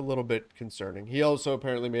 it's a little bit concerning. He also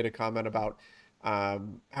apparently made a comment about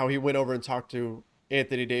how he went over and talked to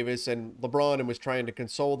Anthony Davis and LeBron and was trying to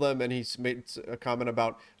console them, and he made a comment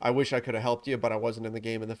about, I wish I could have helped you, but I wasn't in the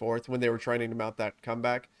game in the fourth when they were trying to mount that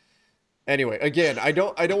comeback. Anyway, again, I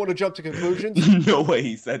don't want to jump to conclusions. No way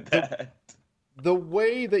he said that. The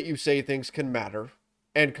way that you say things can matter,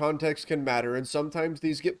 and context can matter, and sometimes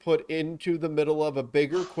these get put into the middle of a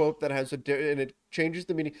bigger quote that has and it changes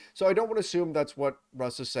the meaning. So I don't want to assume that's what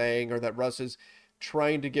Russ is saying or that Russ is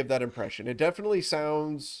trying to give that impression. It definitely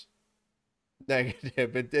sounds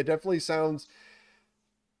negative. It definitely sounds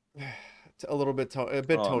a little bit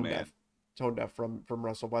tone deaf from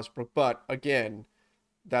Russell Westbrook. But again,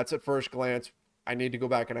 that's at first glance. I need to go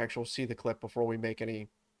back and actually see the clip before we make any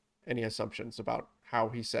assumptions about how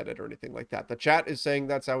he said it or anything like that. The chat is saying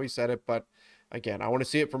that's how he said it, but again, I want to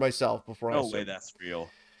see it for myself before I No assume. way that's real.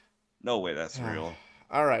 No way that's real.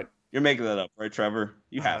 All right. You're making that up, right, Trevor?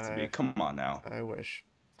 You have to be. Come on now. I wish.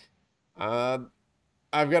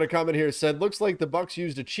 I've got a comment here. It said, looks like the Bucks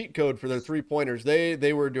used a cheat code for their 3-pointers.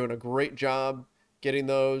 They were doing a great job getting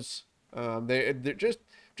those. They're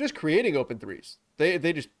just creating open threes. They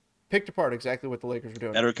just picked apart exactly what the Lakers were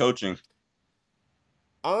doing. Better coaching.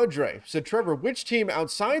 Andre said, Trevor, which team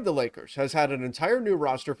outside the Lakers has had an entire new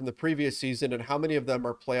roster from the previous season, and how many of them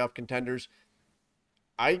are playoff contenders?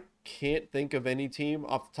 I can't think of any team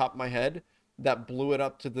off the top of my head that blew it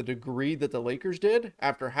up to the degree that the Lakers did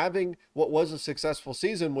after having what was a successful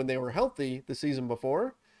season when they were healthy the season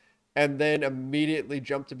before, and then immediately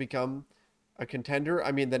jumped to become a contender.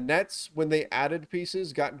 I mean, the Nets, when they added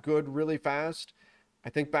pieces, got good really fast. I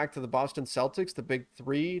think back to the Boston Celtics, the big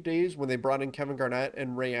 3 days when they brought in Kevin Garnett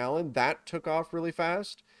and Ray Allen, that took off really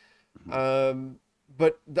fast.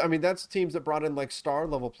 But I mean, that's teams that brought in like star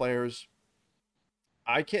level players.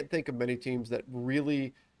 I can't think of many teams that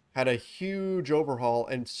really had a huge overhaul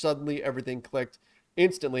and suddenly everything clicked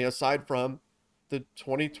instantly, aside from the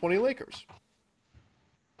 2020 Lakers.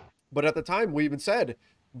 But at the time, we even said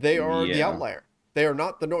they are the outlier. They are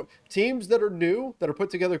not the norm. Teams that are new, that are put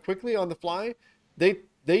together quickly on the fly, they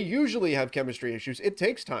usually have chemistry issues. It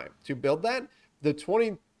takes time to build that.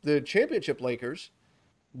 The championship Lakers,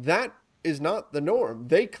 that is not the norm.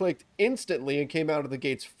 They clicked instantly and came out of the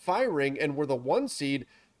gates firing and were the 1 seed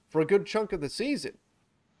for a good chunk of the season.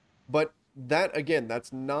 But that, again,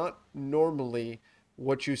 that's not normally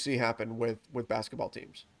what you see happen with basketball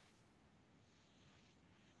teams.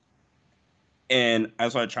 And I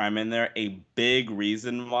just want to chime in there. A big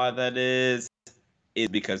reason why that is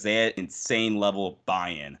because they had insane level of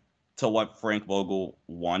buy-in to what Frank Vogel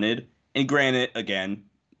wanted. And granted, again,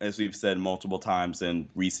 as we've said multiple times in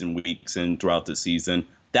recent weeks and throughout the season,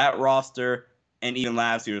 that roster and even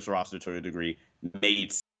last year's roster to a degree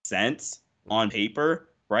made sense on paper,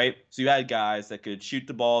 right? So you had guys that could shoot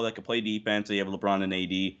the ball, that could play defense. So you have LeBron and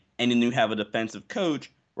AD, and then you have a defensive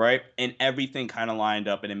coach, right? And everything kind of lined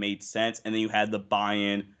up and it made sense. And then you had the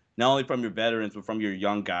buy-in, not only from your veterans, but from your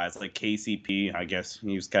young guys like KCP. I guess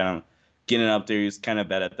he was kind of getting up there. He was kind of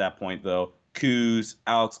bad at that point, though. Kuz,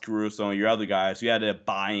 Alex Caruso, and your other guys. You had a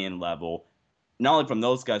buy-in level, not only from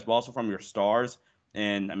those guys, but also from your stars.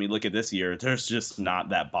 And, I mean, look at this year. There's just not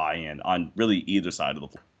that buy-in on really either side of the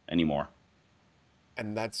floor anymore.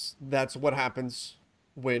 And that's what happens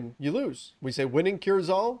when you lose. We say winning cures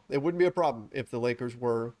all. It wouldn't be a problem if the Lakers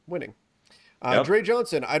were winning. Dre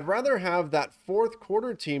Johnson, I'd rather have that fourth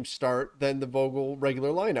quarter team start than the Vogel regular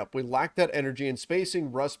lineup. We lack that energy and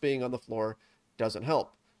spacing. Russ being on the floor doesn't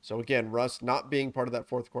help. So again, Russ not being part of that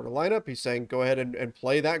fourth quarter lineup, he's saying go ahead and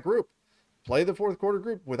play that group. Play the fourth quarter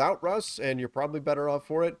group without Russ, and you're probably better off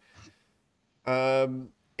for it.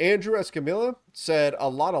 Andrew Escamilla said a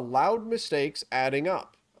lot of loud mistakes adding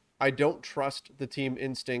up. I don't trust the team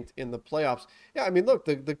instinct in the playoffs. Yeah, I mean, look,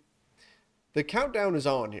 the countdown is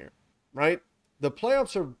on here, right? The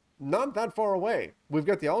playoffs are not that far away. We've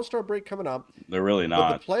got the All-Star break coming up. They're really not.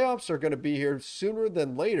 But the playoffs are going to be here sooner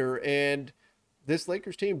than later, and this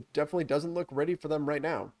Lakers team definitely doesn't look ready for them right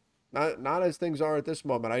now. Not as things are at this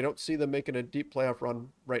moment. I don't see them making a deep playoff run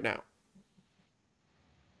right now.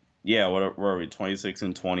 Yeah, where are we? 26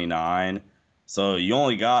 and 29. So you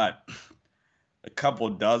only got a couple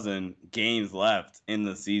dozen games left in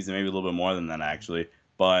the season, maybe a little bit more than that actually.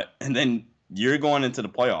 And then you're going into the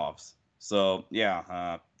playoffs. So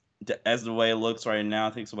yeah, as the way it looks right now,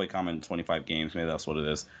 I think somebody commented 25 games. Maybe that's what it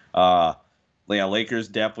is. Yeah, Lakers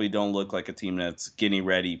definitely don't look like a team that's getting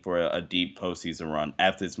ready for a deep postseason run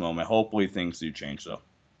at this moment. Hopefully things do change though.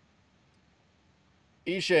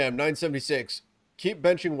 Esham 976. Keep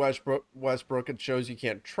benching Westbrook. It shows you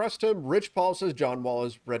can't trust him. Rich Paul says John Wall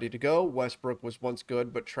is ready to go. Westbrook was once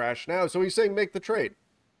good, but trash now. So he's saying make the trade.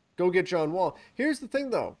 Go get John Wall. Here's the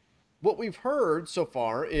thing, though. What we've heard so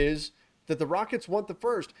far is that the Rockets want the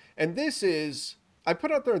first. And this is, I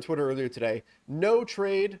put out there on Twitter earlier today, no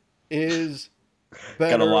trade is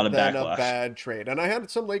better Got a lot of than backlash. A bad trade. And I had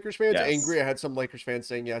some Lakers fans angry. I had some Lakers fans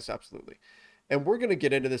saying, yes, absolutely. And we're going to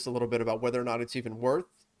get into this a little bit about whether or not it's even worth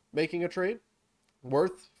making a trade,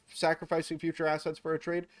 worth sacrificing future assets for a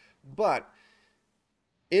trade. But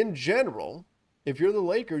in general, if you're the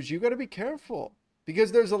Lakers, you got to be careful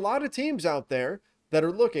because there's a lot of teams out there that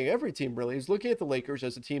are looking, every team really is looking at the Lakers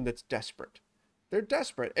as a team that's desperate. They're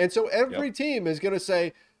desperate. And so every team is going to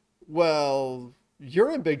say, well,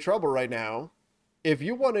 you're in big trouble right now. If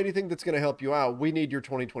you want anything that's going to help you out, we need your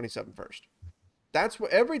 2027 first. That's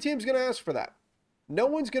what every team's going to ask for that. No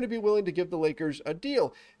one's going to be willing to give the Lakers a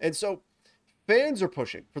deal. And so fans are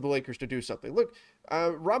pushing for the Lakers to do something. Look,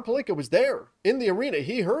 Rob Pelinka was there in the arena.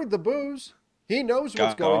 He heard the boos. He knows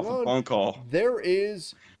what's going on. Phone call. There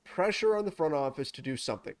is pressure on the front office to do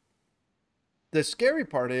something. The scary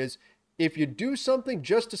part is if you do something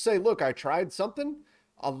just to say, look, I tried something,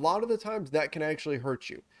 a lot of the times that can actually hurt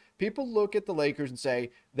you. People look at the Lakers and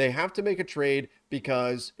say they have to make a trade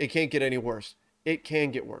because it can't get any worse. It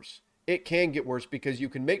can get worse. It can get worse because you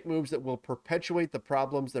can make moves that will perpetuate the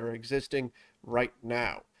problems that are existing right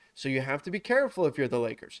now. So you have to be careful if you're the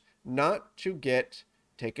Lakers, not to get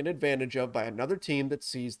taken advantage of by another team that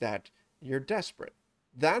sees that you're desperate.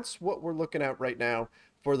 That's what we're looking at right now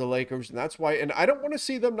for the Lakers, and that's why, and I don't want to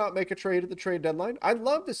see them not make a trade at the trade deadline. I'd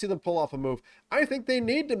love to see them pull off a move. I think they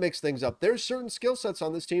need to mix things up. There's certain skill sets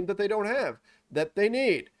on this team that they don't have, that they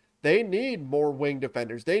need. They need more wing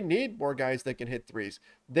defenders. They need more guys that can hit threes.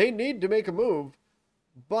 They need to make a move,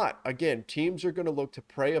 but again, teams are going to look to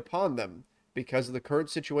prey upon them because of the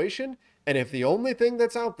current situation, and if the only thing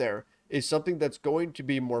that's out there is something that's going to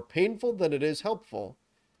be more painful than it is helpful,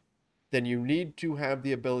 then you need to have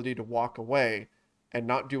the ability to walk away and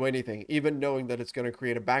not do anything, even knowing that it's going to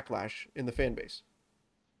create a backlash in the fan base.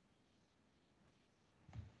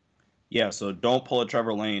 Yeah, so don't pull a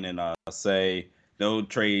Trevor Lane and say no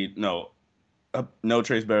trade's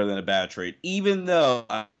better than a bad trade, even though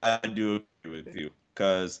I do agree with you.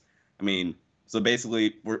 Because, I mean, so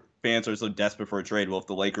basically fans are so desperate for a trade. Well, if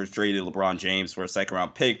the Lakers traded LeBron James for a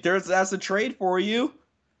second-round pick, that's a trade for you.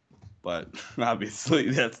 But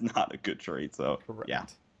obviously, that's not a good trade. So, Correct. Yeah.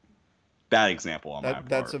 Bad example on my part.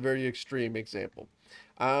 That's a very extreme example.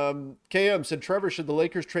 KM said, Trevor, should the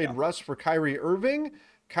Lakers trade Russ for Kyrie Irving?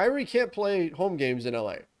 Kyrie can't play home games in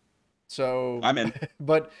LA. So I'm in.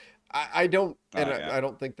 But I don't I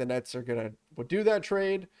don't think the Nets are would do that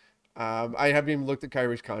trade. I haven't even looked at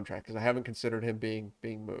Kyrie's contract because I haven't considered him being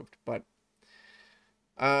moved. But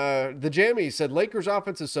the Jammy said Lakers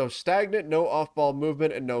offense is so stagnant, no off-ball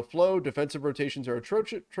movement and no flow. Defensive rotations are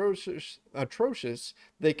atrocious.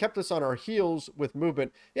 They kept us on our heels with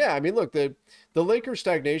movement. Yeah, I mean, look, the Lakers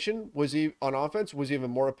stagnation on offense was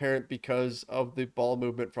even more apparent because of the ball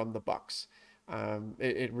movement from the Bucks.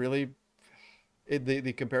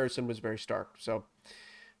 The comparison was very stark. So,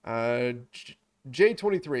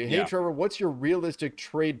 J23, hey Trevor, what's your realistic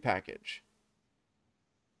trade package?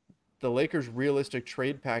 The Lakers' realistic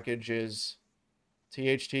trade package is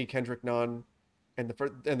THT, Kendrick Nunn, and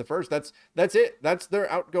the first. That's it. That's their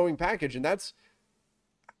outgoing package, and that's,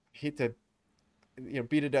 I hate to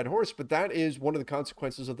beat a dead horse, but that is one of the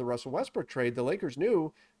consequences of the Russell Westbrook trade. The Lakers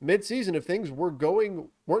knew mid-season if things weren't going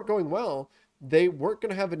well, they weren't going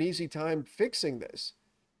to have an easy time fixing this.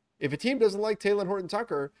 If a team doesn't like Talen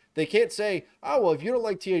Horton-Tucker, they can't say, oh, well, if you don't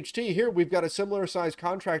like THT, here, we've got a similar size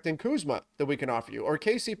contract in Kuzma that we can offer you, or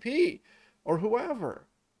KCP, or whoever.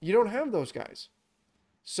 You don't have those guys.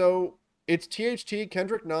 So it's THT,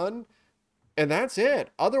 Kendrick Nunn, and that's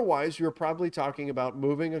it. Otherwise, you're probably talking about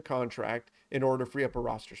moving a contract in order to free up a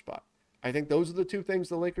roster spot. I think those are the two things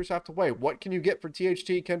the Lakers have to weigh. What can you get for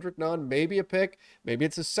THT, Kendrick Nunn? Maybe a pick. Maybe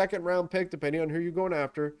it's a second-round pick, depending on who you're going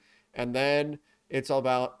after. And then it's all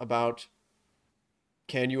about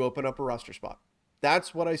can you open up a roster spot?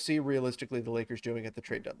 That's what I see realistically the Lakers doing at the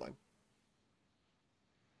trade deadline.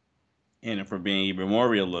 And if we're being even more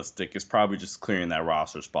realistic, it's probably just clearing that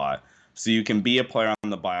roster spot. So you can be a player on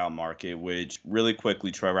the buyout market, which really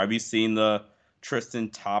quickly, Trevor, have you seen the Tristan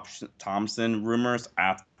Thompson rumors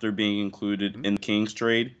after being included in the Kings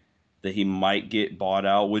trade that he might get bought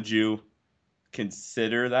out? Would you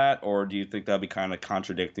consider that, or do you think that'd be kind of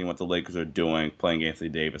contradicting what the Lakers are doing, playing Anthony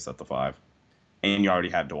Davis at the 5, and you already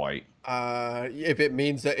had Dwight? If it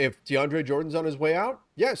means that if DeAndre Jordan's on his way out,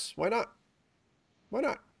 yes, why not? Why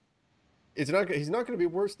not? He's not going to be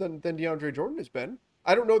worse than DeAndre Jordan has been.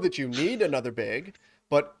 I don't know that you need another big,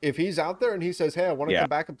 but if he's out there and he says, hey, I want to come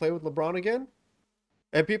back and play with LeBron again,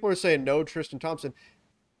 and people are saying no, Tristan Thompson,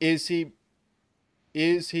 is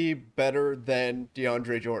he better than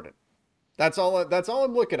DeAndre Jordan? That's all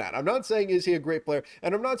I'm looking at. I'm not saying is he a great player,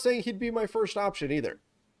 and I'm not saying he'd be my first option either.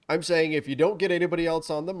 I'm saying if you don't get anybody else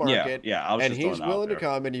on the market, and he's willing to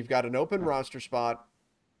come, and you've got an open roster spot,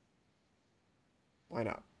 why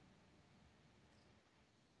not?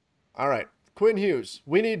 All right, Quinn Hughes.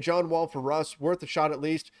 We need John Wall for Russ. Worth a shot at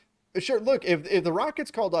least. Sure. Look, if the Rockets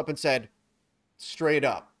called up and said straight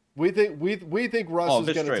up, we think Russ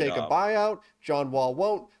is going to take a buyout, John Wall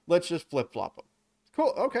won't. Let's just flip flop him.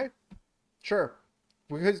 Cool. Okay. Sure.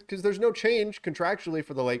 Because there's no change contractually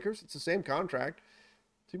for the Lakers. It's the same contract.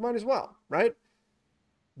 So you might as well, right?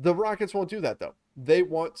 The Rockets won't do that, though. they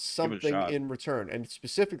want Give it a something shot. in return. And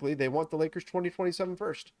specifically, they want the Lakers 2027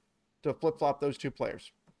 first to flip-flop those two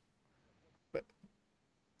players. But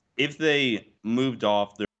If they moved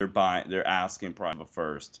off their asking price of a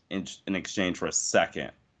first in exchange for a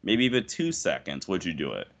second, maybe even 2 seconds, would you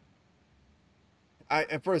do it?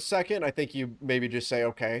 and for a second, I think you maybe just say,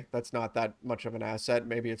 okay, that's not that much of an asset.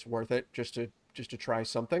 Maybe it's worth it just to try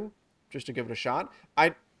something, just to give it a shot.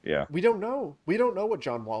 Yeah, We don't know. We don't know what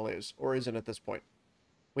John Wall is or isn't at this point.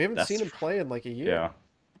 We haven't that's seen him true. play in like a year. Yeah,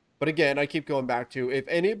 But again, I keep going back to, if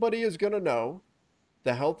anybody is going to know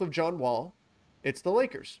the health of John Wall, it's the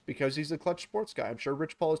Lakers, because he's a clutch sports guy. I'm sure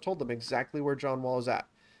Rich Paul has told them exactly where John Wall is at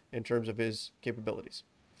in terms of his capabilities.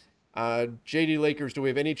 JD Lakers, do we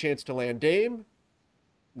have any chance to land Dame?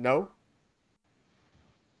 No.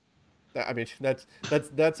 I mean,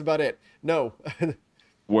 that's about it. No.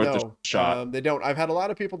 worth No, a shot. they don't. I've had a lot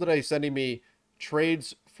of people today sending me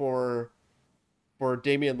trades for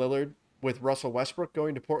Damian Lillard with Russell Westbrook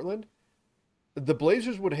going to Portland. The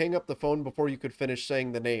Blazers would hang up the phone before you could finish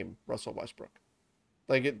saying the name Russell Westbrook.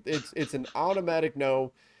 Like it's an automatic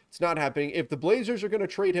no. It's not happening. If the Blazers are going to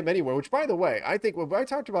trade him anywhere, which by the way, I think when I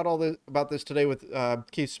talked about this today with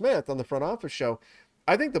Keith Smith on the Front Office show,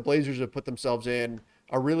 I think the Blazers have put themselves in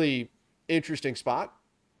a really interesting spot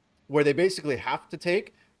where they basically have to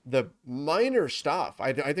take the minor stuff.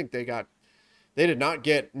 I think they did not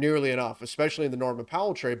get nearly enough, especially in the Norman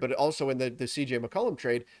Powell trade, but also in the CJ McCollum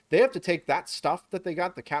trade. They have to take that stuff that they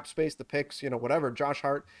got, the cap space, the picks, whatever, Josh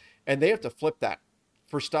Hart, and they have to flip that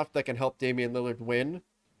for stuff that can help Damian Lillard win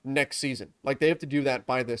next season. Like, they have to do that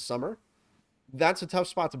by this summer. That's a tough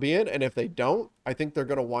spot to be in, and if they don't, I think they're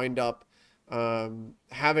going to wind up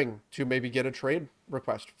having to maybe get a trade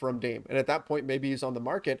request from Dame. And at that point, maybe he's on the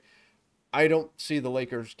market. I don't see the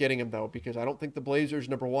Lakers getting him, though, because I don't think the Blazers,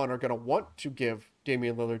 number one, are going to want to give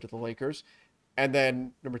Damian Lillard to the Lakers. And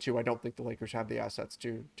then, number two, I don't think the Lakers have the assets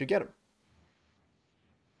to get him.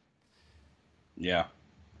 Yeah,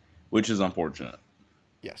 which is unfortunate.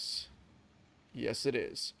 Yes. Yes, it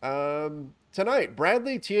is. Tonight,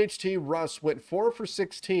 Bradley, THT, Russ went 4 for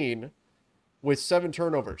 16 with 7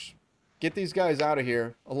 turnovers. Get these guys out of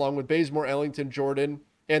here, along with Bazemore, Ellington, Jordan,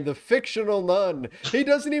 and the fictional Nunn. He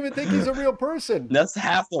doesn't even think he's a real person. That's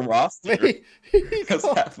half the roster. That's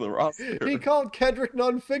half the roster. He called Kendrick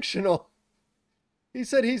Nunn fictional. He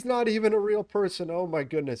said he's not even a real person. Oh my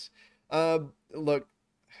goodness. Look,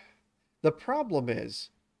 the problem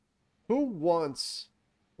is, who wants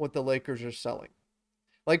what the Lakers are selling?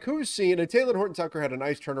 Like, who's seen, and Taylor Horton-Tucker had a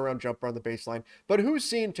nice turnaround jumper on the baseline, but who's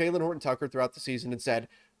seen Taylor Horton-Tucker throughout the season and said,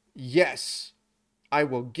 yes, I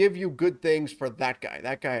will give you good things for that guy.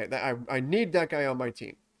 That guy, I need that guy on my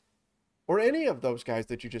team. Or any of those guys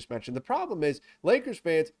that you just mentioned. The problem is, Lakers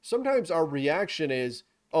fans, sometimes our reaction is,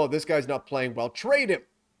 oh, this guy's not playing well. Trade him.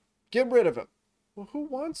 Get rid of him. Well, who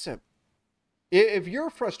wants him? If you're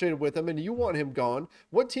frustrated with him and you want him gone,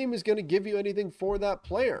 what team is going to give you anything for that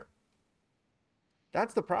player?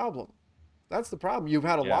 That's the problem. That's the problem. You've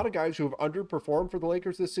had a lot of guys who have underperformed for the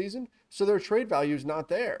Lakers this season, so their trade value is not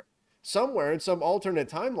there. Somewhere in some alternate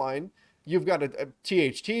timeline, you've got a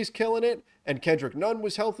THT's killing it, and Kendrick Nunn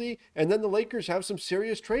was healthy, and then the Lakers have some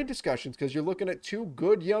serious trade discussions because you're looking at 2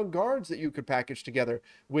 good young guards that you could package together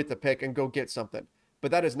with the pick and go get something.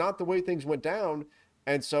 But that is not the way things went down,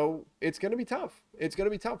 and so it's going to be tough. It's going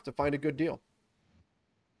to be tough to find a good deal.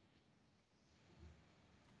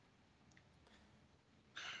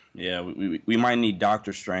 Yeah, we might need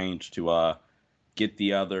Doctor Strange to get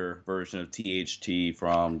the other version of THT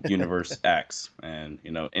from Universe X and,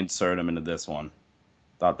 insert him into this one.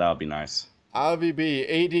 Thought that would be nice. Avi B,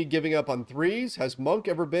 AD giving up on threes. Has Monk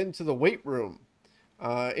ever been to the weight room?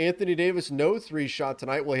 Anthony Davis, no 3-shot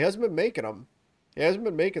tonight. Well, he hasn't been making them. He hasn't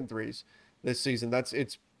been making threes this season.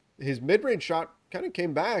 It's his mid-range shot kind of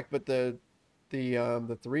came back, but the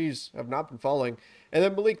threes have not been falling. And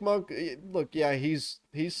then Malik Monk, look, yeah, he's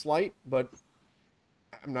slight, but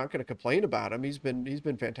I'm not going to complain about him. He's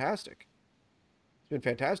been fantastic. He's been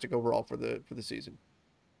fantastic overall for the season.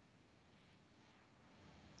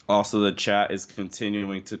 Also, the chat is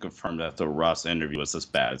continuing to confirm that the Russ interview was as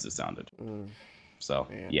bad as it sounded. So,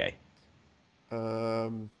 man. Yay.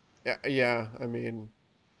 Yeah, I mean,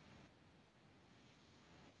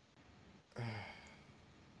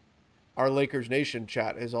 our Lakers Nation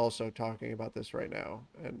chat is also talking about this right now,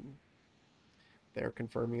 and they're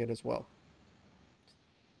confirming it as well.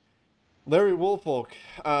 Larry Woolfolk,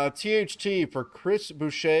 THT for Chris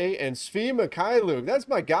Boucher and Svi Mikhailuk. That's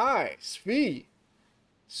my guy, Svi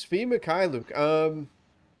Mikhailuk.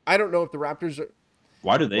 I don't know if the Raptors are...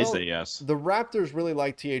 Why did they Well, say yes? the Raptors really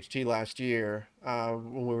liked THT last year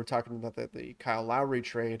when we were talking about the Kyle Lowry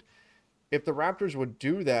trade. If the Raptors would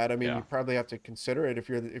do that, I mean, Yeah. you probably have to consider it if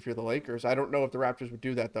you're the Lakers. I don't know if the Raptors would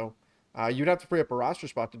do that though. You'd have to free up a roster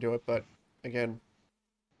spot to do it, but again,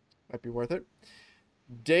 might be worth it.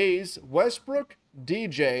 Days Westbrook,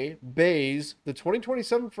 DJ, Bays, the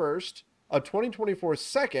 2027 first, a 2024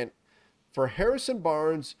 second for Harrison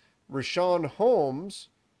Barnes, Rashawn Holmes,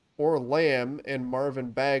 or Lamb and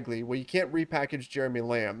Marvin Bagley. Well, you can't repackage Jeremy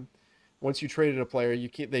Lamb. Once you traded a player, you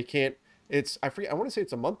can't. They can't. It's I forget. I want to say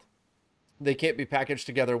it's a month. They can't be packaged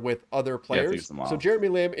together with other Yeah, I think players. it's a month. So Jeremy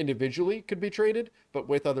Lamb individually could be traded, but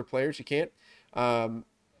with other players you can't.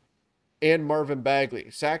 And Marvin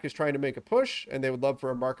Bagley. Sac is trying to make a push, and they would love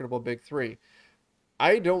for a marketable big three.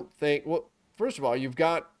 I don't think. Well, first of all, you've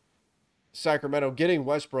got Sacramento getting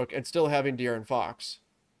Westbrook and still having De'Aaron Fox.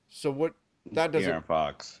 So what? That doesn't. De'Aaron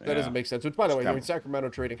Fox. That doesn't make sense. Which, by the way, I Kind mean, of- Sacramento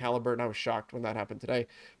trading Halliburton, I was shocked when that happened today.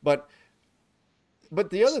 But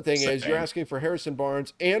the other thing is, you're Same. asking for Harrison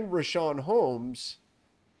Barnes and Rashawn Holmes.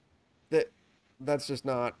 That's just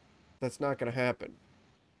not. That's not going to happen.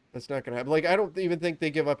 That's not going to happen. Like, I don't even think they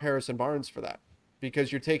give up Harrison Barnes for that,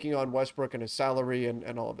 because you're taking on Westbrook and his salary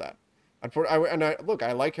and all of that. Look,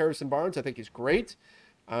 I like Harrison Barnes. I think he's great.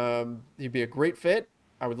 He'd be a great fit.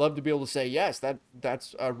 I would love to be able to say yes,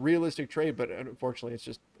 that's a realistic trade, but unfortunately,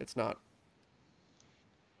 it's not.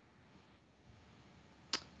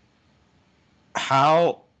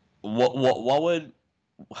 How? What would?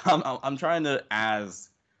 I'm trying to ask.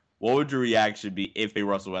 What would your reaction be if a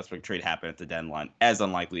Russell Westbrook trade happened at the deadline? As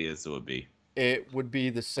unlikely as it would be. It would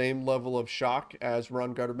be the same level of shock as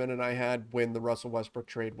Ron Gutterman and I had when the Russell Westbrook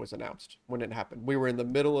trade was announced, when it happened. We were in the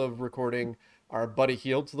middle of recording our Buddy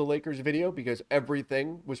Hield to the Lakers video because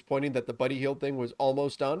everything was pointing that the Buddy Hield thing was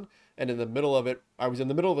almost done. And in the middle of it, I was in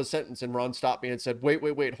the middle of a sentence and Ron stopped me and said,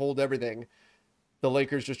 wait, hold everything. The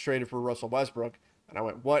Lakers just traded for Russell Westbrook. And I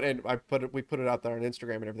went, what? And we put it out there on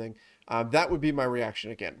Instagram and everything. That would be my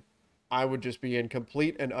reaction again. I would just be in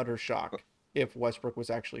complete and utter shock if Westbrook was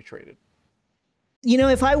actually traded. You know,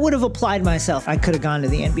 if I would have applied myself, I could have gone to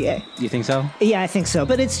the NBA. You think so? Yeah, I think so.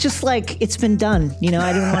 But it's just like, it's been done. You know,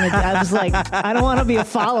 I didn't want to, I was like, I don't want to be a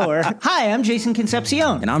follower. Hi, I'm Jason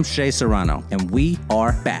Concepcion. And I'm Shea Serrano, and we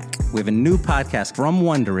are back. We have a new podcast from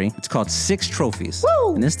Wondery. It's called Six Trophies.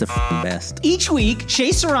 Woo! And it's the best. Each week,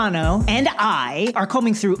 Shea Serrano and I are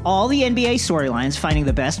combing through all the NBA storylines, finding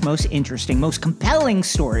the best, most interesting, most compelling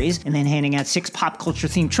stories, and then handing out 6 pop culture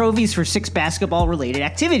themed trophies for 6 basketball related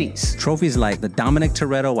activities. Trophies like the Dominic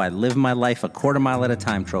Toretto I Live My Life a Quarter Mile at a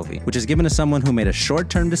Time trophy, which is given to someone who made a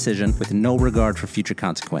short-term decision with no regard for future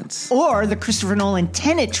consequence. Or the Christopher Nolan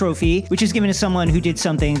Tenet trophy, which is given to someone who did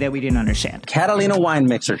something that we didn't understand. Catalina Wine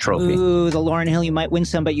Mixer trophy. Ooh, the Lauryn Hill You Might Win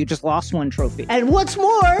Some, but You Just Lost One trophy. And what's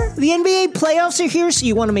more, the NBA playoffs are here, so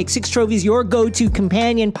you want to make 6 Trophies your go-to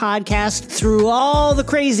companion podcast through all the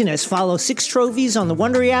craziness. Follow 6 Trophies on the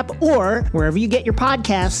Wondery app or wherever you get your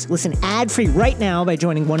podcasts. Listen ad-free right now by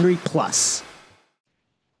joining Wondery Plus.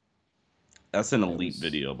 That's an elite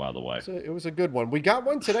video, by the way. It was a good one. We got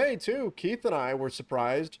one today too. Keith and I were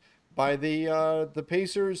surprised by the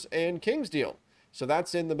Pacers and Kings deal. So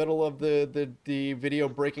that's in the middle of the video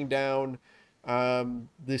breaking down the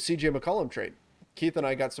CJ McCollum trade. Keith and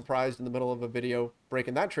I got surprised in the middle of a video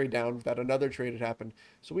breaking that trade down that another trade had happened.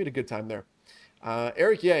 So we had a good time there.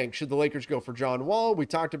 Eric Yang, should the Lakers go for John Wall? We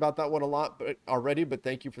talked about that one a lot already, but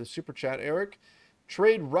thank you for the super chat, Eric.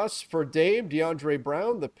 Trade Russ for Dame, DeAndre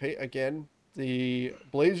Brown. The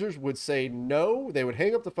Blazers would say no. They would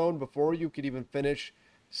hang up the phone before you could even finish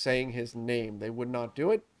saying his name. They would not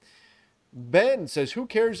do it. Ben says, who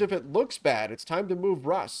cares if it looks bad? It's time to move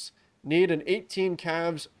Russ. Need an 18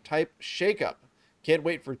 Cavs type shakeup. Can't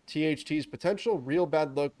wait for THT's potential. Real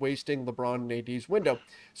bad luck wasting LeBron and AD's window.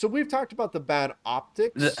 So we've talked about the bad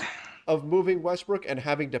optics of moving Westbrook and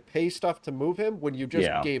having to pay stuff to move him when you just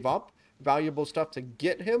gave up valuable stuff to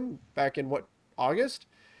get him back in August?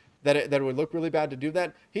 That it would look really bad to do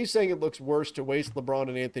that. He's saying it looks worse to waste LeBron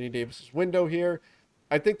and Anthony Davis's window here.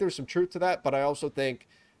 I think there's some truth to that, but I also think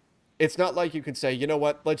it's not like you can say, you know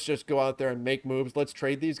what, let's just go out there and make moves. Let's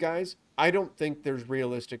trade these guys. I don't think there's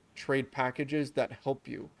realistic trade packages that help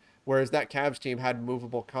you. Whereas that Cavs team had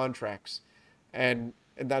movable contracts, and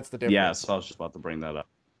that's the difference. Yeah, so I was just about to bring that up.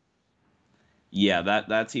 Yeah,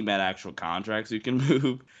 that team had actual contracts you can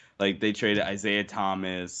move. Like, they traded Isaiah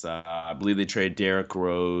Thomas. I believe they traded Derrick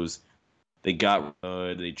Rose. They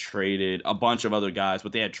they traded a bunch of other guys,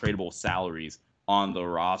 but they had tradable salaries on the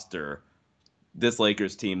roster. This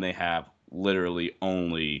Lakers team, they have literally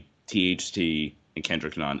only THT and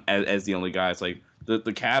Kendrick Nunn as the only guys. Like, the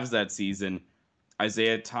Cavs that season,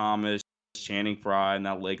 Isaiah Thomas, Channing Frye in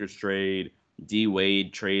that Lakers trade, D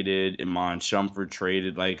Wade traded, Iman Shumpert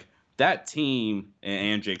traded. Like that team,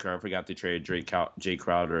 and Jay Crowder, I forgot they traded Jay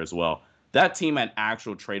Crowder as well. That team had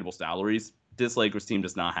actual tradable salaries. This Lakers team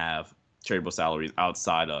does not have tradable salaries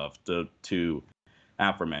outside of the two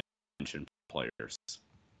aforementioned players.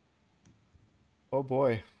 Oh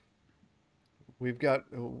boy, we've got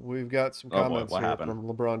some comments here happened? from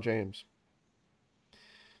LeBron James.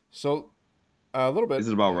 So a little bit. Is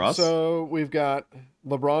it about Russ? So we've got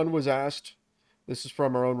LeBron was asked. This is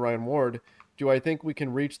from our own Ryan Ward. Do I think we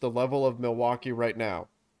can reach the level of Milwaukee right now?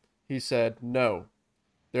 He said no.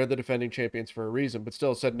 They're the defending champions for a reason, but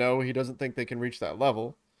still said no. He doesn't think they can reach that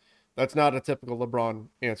level. That's not a typical LeBron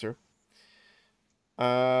answer.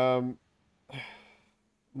 LeBron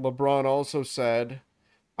also said,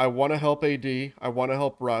 I want to help AD. I want to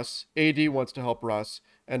help Russ. AD wants to help Russ,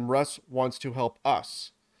 and Russ wants to help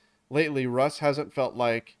us. Lately, Russ hasn't felt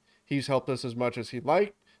like he's helped us as much as he'd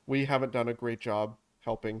like. We haven't done a great job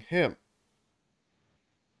helping him.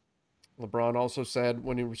 LeBron also said,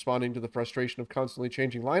 when he was responding to the frustration of constantly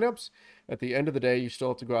changing lineups, at the end of the day, you still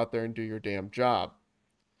have to go out there and do your damn job.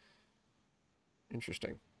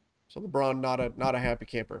 Interesting. So LeBron, not a happy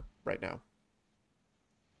camper right now.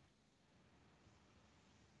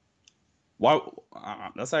 Why?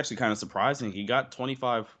 That's actually kind of surprising. He got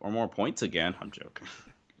 25 or more points again. I'm joking,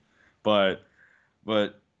 but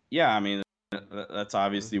yeah, I mean that's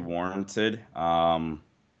obviously warranted.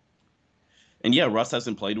 And yeah, Russ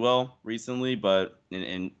hasn't played well recently, but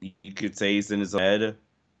and you could say he's in his head,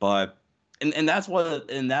 but and that's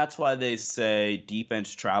why they say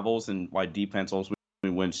defense travels and why defense ultimately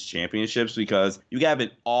wins championships, because you have an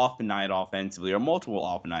off night offensively or multiple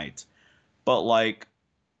off nights, but like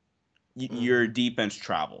your defense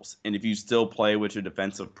travels, and if you still play with your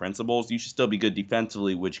defensive principles, you should still be good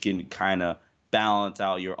defensively, which can kind of balance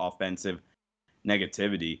out your offensive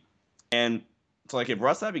negativity. And so, like, if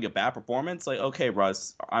Russ having a bad performance, like, okay,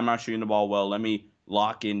 Russ, I'm not shooting the ball well. Let me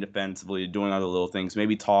lock in defensively, doing other little things,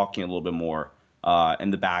 maybe talking a little bit more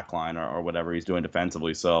in the back line or whatever he's doing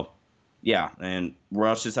defensively. So, yeah, and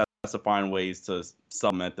Russ just has to find ways to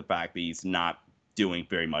supplement the fact that he's not doing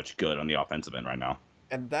very much good on the offensive end right now.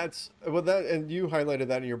 And and you highlighted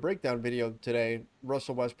that in your breakdown video today,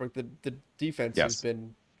 Russell Westbrook. The defense has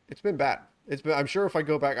been bad. I'm sure if I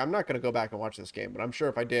go back, I'm not going to go back and watch this game, but I'm sure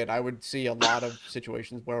if I did, I would see a lot of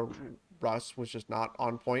situations where Russ was just not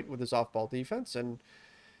on point with his off-ball defense. And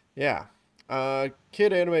yeah,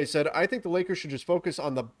 Kid Anime said, I think the Lakers should just focus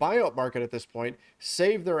on the buyout market at this point,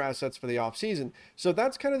 save their assets for the offseason. So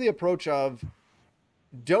that's kind of the approach of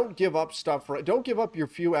don't give up don't give up your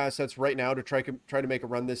few assets right now to try to make a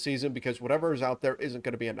run this season, because whatever is out there isn't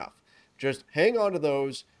going to be enough. Just hang on to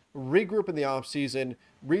those, regroup in the offseason,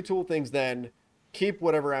 retool things then, keep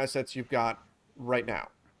whatever assets you've got right now.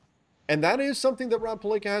 And that is something that Rob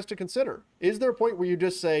Pelinka has to consider. Is there a point where you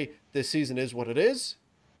just say, this season is what it is,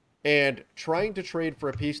 and trying to trade for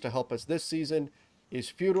a piece to help us this season is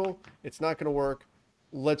futile, it's not going to work,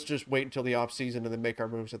 let's just wait until the offseason and then make our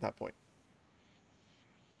moves at that point?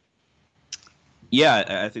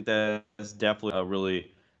 Yeah, I think that's definitely a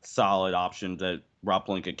really solid option that Rob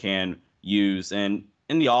Pelinka can use. And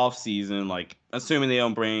in the offseason, like, assuming they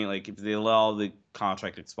don't bring, like, if they allow the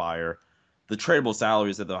contract expire, the tradable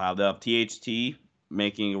salaries that they'll have THT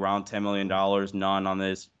making around $10 million, none on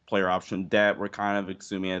this player option that we're kind of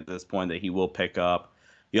assuming at this point that he will pick up.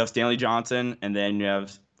 You have Stanley Johnson, and then you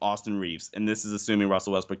have Austin Reeves. And this is assuming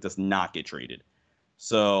Russell Westbrook does not get traded.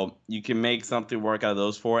 So you can make something work out of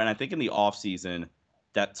those four. And I think in the offseason,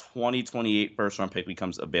 that 2028 first-round pick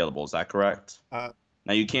becomes available. Is that correct?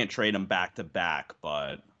 Now, you can't trade them back-to-back,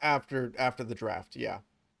 but... After the draft, yeah.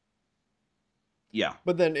 Yeah.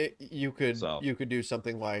 But then you could do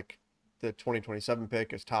something like the 2027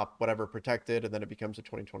 pick is top whatever protected, and then it becomes a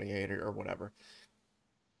 2028 or whatever.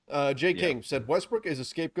 Jay King said, Westbrook is a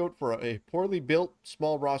scapegoat for a poorly built,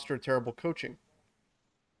 small roster, terrible coaching.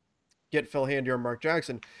 Get Phil Handy or Mark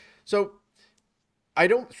Jackson. So I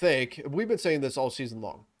don't think, we've been saying this all season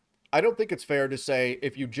long, I don't think it's fair to say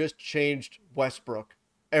if you just changed Westbrook,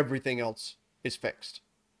 everything else is fixed.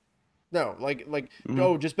 No,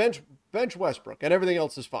 just bench Westbrook and everything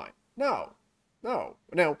else is fine. No.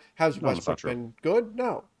 Now, has Westbrook been good?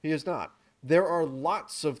 No, he is not. There are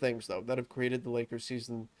lots of things, though, that have created the Lakers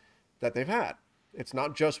season that they've had. It's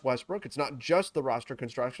not just Westbrook. It's not just the roster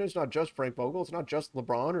construction. It's not just Frank Vogel. It's not just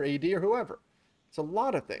LeBron or AD or whoever. It's a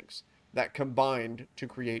lot of things that combined to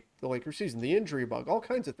create the Lakers season. The injury bug, all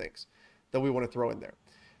kinds of things that we want to throw in there.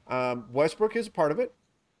 Westbrook is a part of it.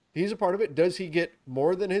 He's a part of it. Does he get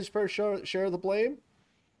more than his fair share of the blame?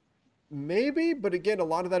 maybe, but again, a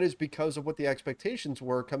lot of that is because of what the expectations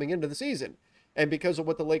were coming into the season and because of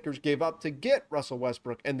what the Lakers gave up to get Russell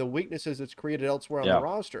Westbrook and the weaknesses it's created elsewhere on the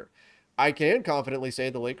roster. I can confidently say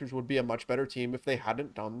the Lakers would be a much better team if they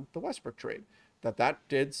hadn't done the Westbrook trade. That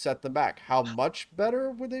did set them back. How much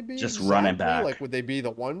better would they be? Just running back. Like, would they be the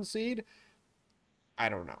 1 seed? I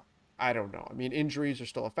don't know. I mean, injuries are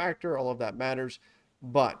still a factor. All of that matters.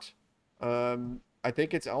 But I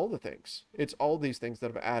think it's all the things. It's all these things that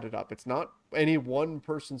have added up. It's not any one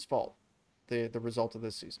person's fault, the result of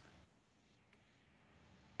this season.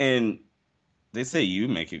 And they say you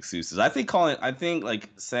make excuses. I think like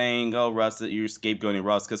saying, oh, Russ, that you're scapegoating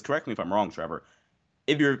Russ, because correct me if I'm wrong, Trevor.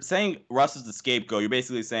 If you're saying Russ is the scapegoat, you're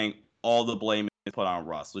basically saying all the blame is put on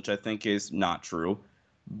Russ, which I think is not true.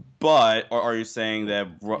 But or are you saying that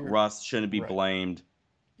Russ shouldn't be blamed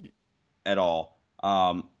at all?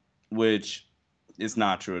 Which is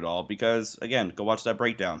not true at all, because again, go watch that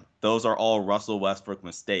breakdown. Those are all Russell Westbrook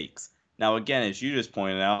mistakes. Now, again, as you just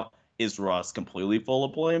pointed out, is Russ completely full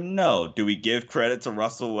of blame? No. Do we give credit to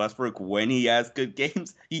Russell Westbrook when he has good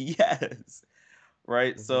games? Yes.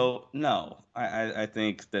 Right? Mm-hmm. So, no. I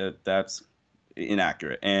think that's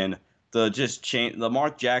inaccurate. And the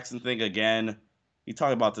Mark Jackson thing, again, we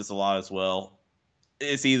talk about this a lot as well.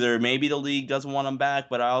 It's either maybe the league doesn't want him back,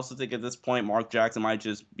 but I also think at this point, Mark Jackson might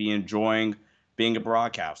just be enjoying being a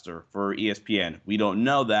broadcaster for ESPN. We don't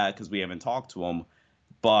know that because we haven't talked to him,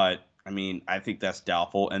 but I mean, I think that's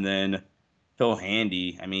doubtful. And then Phil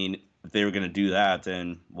Handy, I mean, if they were going to do that,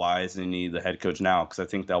 then why isn't he the head coach now? Because I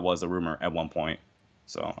think that was a rumor at one point.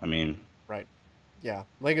 So, I mean. Right. Yeah.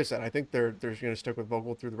 Like I said, I think they're going to stick with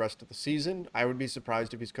Vogel through the rest of the season. I would be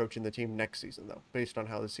surprised if he's coaching the team next season, though, based on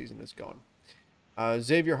how the season is going.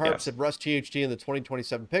 Xavier Harp said Russ THT in the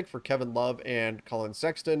 2027 pick for Kevin Love and Colin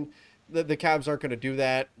Sexton. The Cavs aren't going to do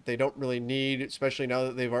that. They don't really need, especially now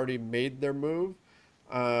that they've already made their move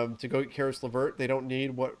to go get Karis LeVert. They don't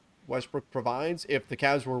need what Westbrook provides. If the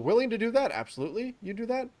Cavs were willing to do that, absolutely, you do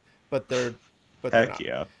that. But they're not.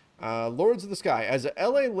 Yeah. Lords of the Sky, as a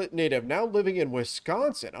LA native now living in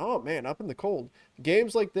Wisconsin. Oh man, up in the cold.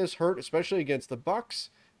 Games like this hurt, especially against the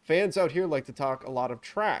Bucks. Fans out here like to talk a lot of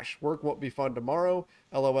trash. Work won't be fun tomorrow.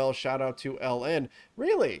 LOL. Shout out to LN.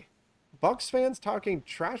 Really, Bucks fans talking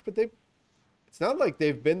trash, but it's not like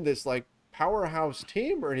they've been this like powerhouse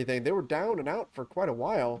team or anything. They were down and out for quite a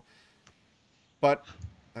while. But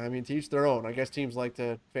I mean, to each their own. I guess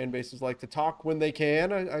fan bases like to talk when they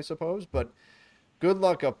can, I suppose. But good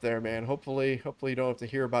luck up there, man. Hopefully you don't have to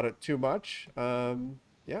hear about it too much.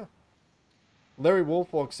 Yeah. Larry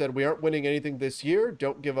Wolfolk said, we aren't winning anything this year.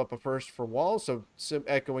 Don't give up a first for Wall. So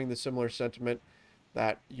echoing the similar sentiment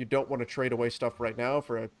that you don't want to trade away stuff right now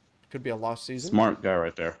could be a lost season. Smart guy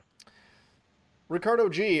right there. Ricardo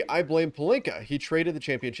G, I blame Pelinka. He traded the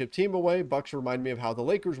championship team away. Bucks remind me of how the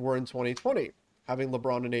Lakers were in 2020, having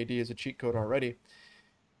LeBron and AD as a cheat code already.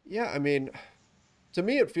 Yeah, I mean, to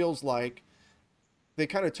me it feels like they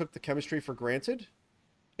kind of took the chemistry for granted.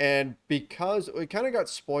 And because it kind of got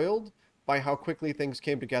spoiled by how quickly things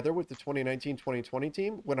came together with the 2019-2020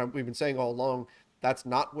 team, when we've been saying all along, that's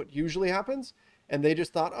not what usually happens. And they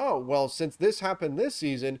just thought, oh, well, since this happened this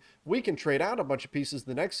season, we can trade out a bunch of pieces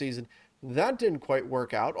the next season. That didn't quite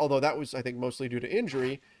work out, although that was, I think, mostly due to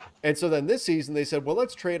injury. And so then this season they said, well,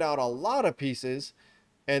 let's trade out a lot of pieces.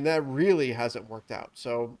 And that really hasn't worked out.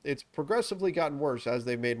 So it's progressively gotten worse as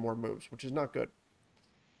they've made more moves, which is not good.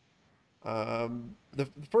 The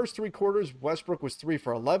first 3 quarters, Westbrook was 3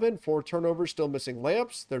 for 11, 4 turnovers, still missing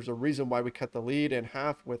layups. There's a reason why we cut the lead in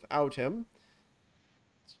half without him.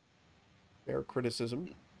 Fair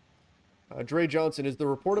criticism. Dre Johnson, is the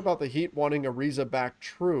report about the Heat wanting Ariza back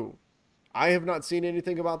true? I have not seen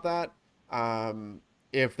anything about that.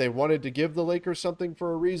 If they wanted to give the Lakers something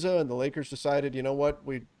for Ariza and the Lakers decided, you know what,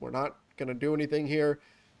 we're not going to do anything here,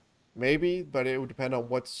 maybe, but it would depend on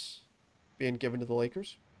what's being given to the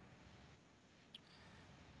Lakers.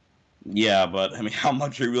 Yeah, but I mean, how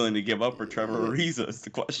much are you willing to give up for Trevor Ariza is the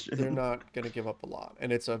question. They're not going to give up a lot,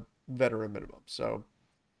 and it's a veteran minimum. So,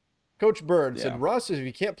 Coach Bird said, Russ, if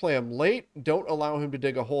you can't play him late, don't allow him to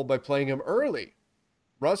dig a hole by playing him early.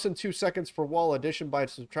 Russ in 2 seconds for Wall, addition by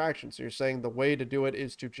subtraction. So you're saying the way to do it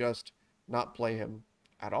is to just not play him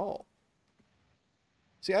at all.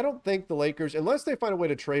 See, I don't think the Lakers, unless they find a way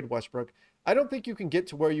to trade Westbrook, I don't think you can get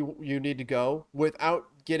to where you need to go without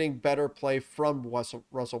getting better play from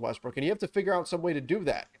Russell Westbrook. And you have to figure out some way to do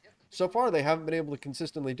that. So far, they haven't been able to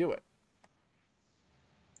consistently do it.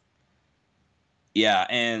 Yeah,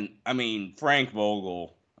 and I mean, Frank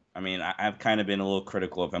Vogel, I mean, I've kind of been a little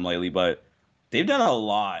critical of him lately, but They've done a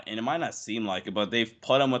lot, and it might not seem like it, but they've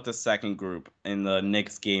put him with the second group in the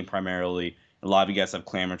Knicks game primarily. A lot of you guys have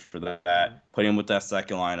clamored for that. Put him with that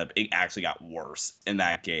second lineup. It actually got worse in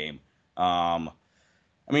that game. I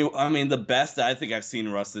mean, the best that I think I've seen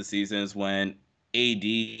Russ this season is when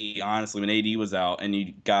when AD was out, and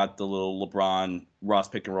you got the little LeBron Russ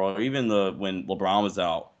pick and roll, or even when LeBron was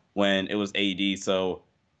out, when it was AD. So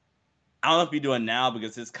I don't know if you do it now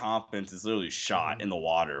because his confidence is literally shot in the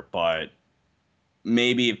water, but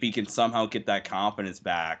maybe if he can somehow get that confidence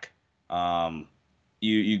back,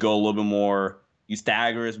 you go a little bit more, you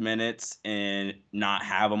stagger his minutes and not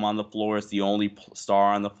have him on the floor as the only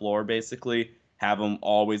star on the floor, basically. Have him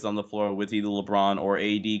always on the floor with either LeBron or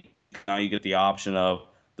AD. Now you get the option of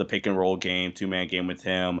the pick and roll game, 2-man game with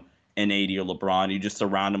him and AD or LeBron. You just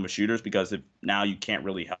surround him with shooters because now you can't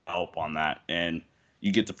really help on that, and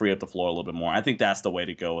you get to free up the floor a little bit more. I think that's the way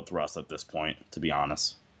to go with Russ at this point, to be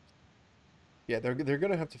honest. Yeah, they're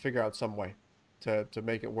going to have to figure out some way to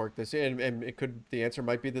make it work this year. And the answer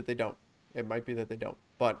might be that they don't. It might be that they don't.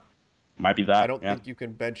 But might be that. I don't think you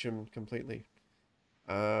can bench him completely.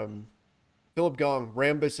 Philip Gong,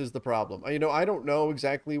 Rambis is the problem. I don't know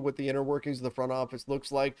exactly what the inner workings of the front office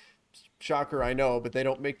looks like. Shocker, I know, but they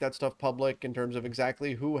don't make that stuff public in terms of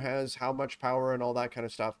exactly who has how much power and all that kind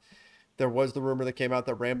of stuff. There was the rumor that came out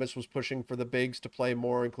that Rambis was pushing for the bigs to play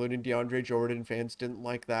more, including DeAndre Jordan. Fans didn't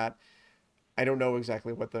like that. I don't know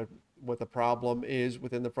exactly what the problem is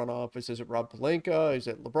within the front office. Is it Rob Pelinka? Is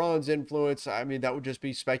it LeBron's influence? I mean, that would just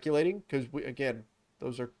be speculating because, again,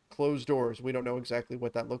 those are closed doors. We don't know exactly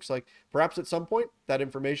what that looks like. Perhaps at some point that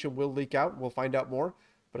information will leak out. We'll find out more.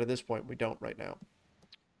 But at this point, we don't right now.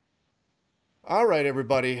 All right,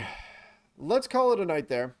 everybody. Let's call it a night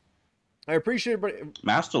there. I appreciate everybody.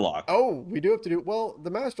 Master Lock. Oh, we do have to do... Well,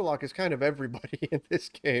 the Master Lock is kind of everybody in this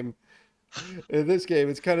game. In this game,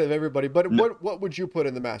 it's kind of everybody. But no. What would you put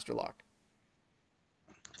in the Master Lock?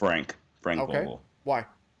 Frank okay. Vogel. Why?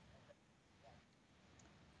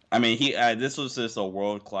 I mean, this was just a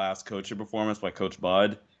world-class coaching performance by Coach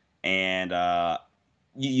Bud, and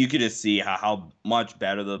you could just see how much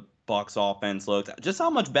better the Bucks offense looked, just how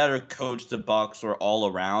much better coached the Bucks were all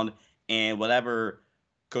around, and whatever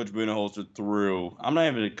Coach Budenholzer threw, I'm not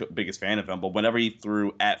even the biggest fan of him, but whenever he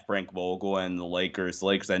threw at Frank Vogel and the Lakers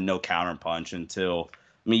had no counterpunch until,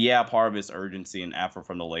 part of his urgency and effort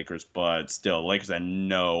from the Lakers, but still, the Lakers had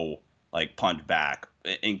no punch back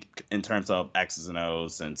in terms of X's and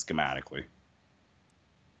O's and schematically.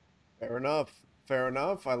 Fair enough.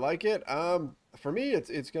 I like it. For me,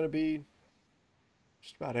 it's going to be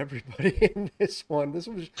just about everybody in this one. It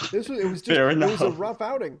was a rough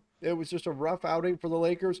outing. It was just a rough outing for the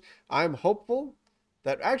Lakers. I'm hopeful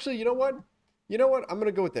that actually, you know what? I'm going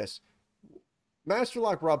to go with this. Master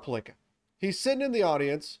Lock Rob Pelinka. He's sitting in the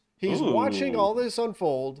audience. He's watching all this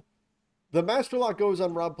unfold. The Master Lock goes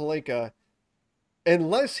on Rob Pelinka.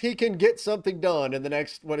 Unless he can get something done in the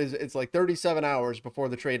next, it's like 37 hours before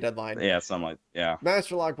the trade deadline. Yeah, something like.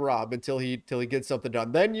 Master Lock Rob until he gets something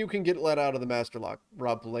done. Then you can get let out of the Master Lock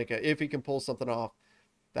Rob Pelinka if he can pull something off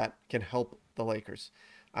that can help the Lakers.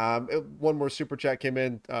 One more super chat came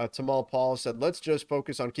in. Tamal Paul said, let's just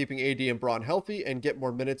focus on keeping AD and Braun healthy and get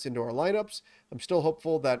more minutes into our lineups. I'm still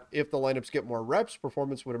hopeful that if the lineups get more reps,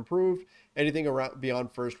 performance would improve. Anything around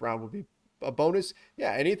beyond first round would be a bonus.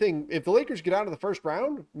 Yeah, anything. If the Lakers get out of the first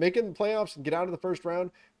round, making the playoffs and get out of the first round,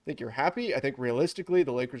 I think you're happy. I think realistically,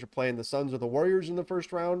 the Lakers are playing the Suns or the Warriors in the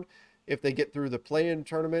first round if they get through the play-in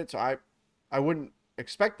tournament. So I wouldn't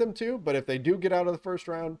expect them to, but if they do get out of the first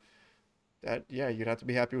round, you'd have to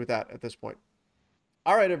be happy with that at this point.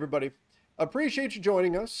 All right, everybody. Appreciate you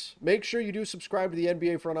joining us. Make sure you do subscribe to the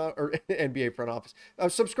NBA front office.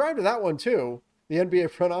 Subscribe to that one too. The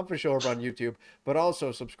NBA Front Office Show over on YouTube, but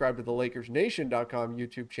also subscribe to the LakersNation.com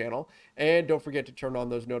YouTube channel. And don't forget to turn on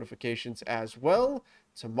those notifications as well.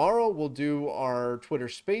 Tomorrow we'll do our Twitter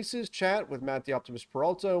Spaces chat with Matt the Optimist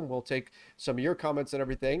Peralta. We'll take some of your comments and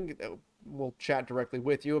everything. We'll chat directly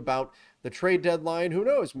with you about the trade deadline. Who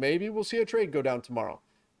knows? Maybe we'll see a trade go down tomorrow.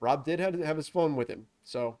 Rob did have his phone with him,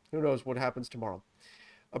 so who knows what happens tomorrow.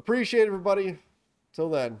 Appreciate everybody. Till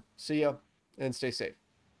then, see ya and stay safe.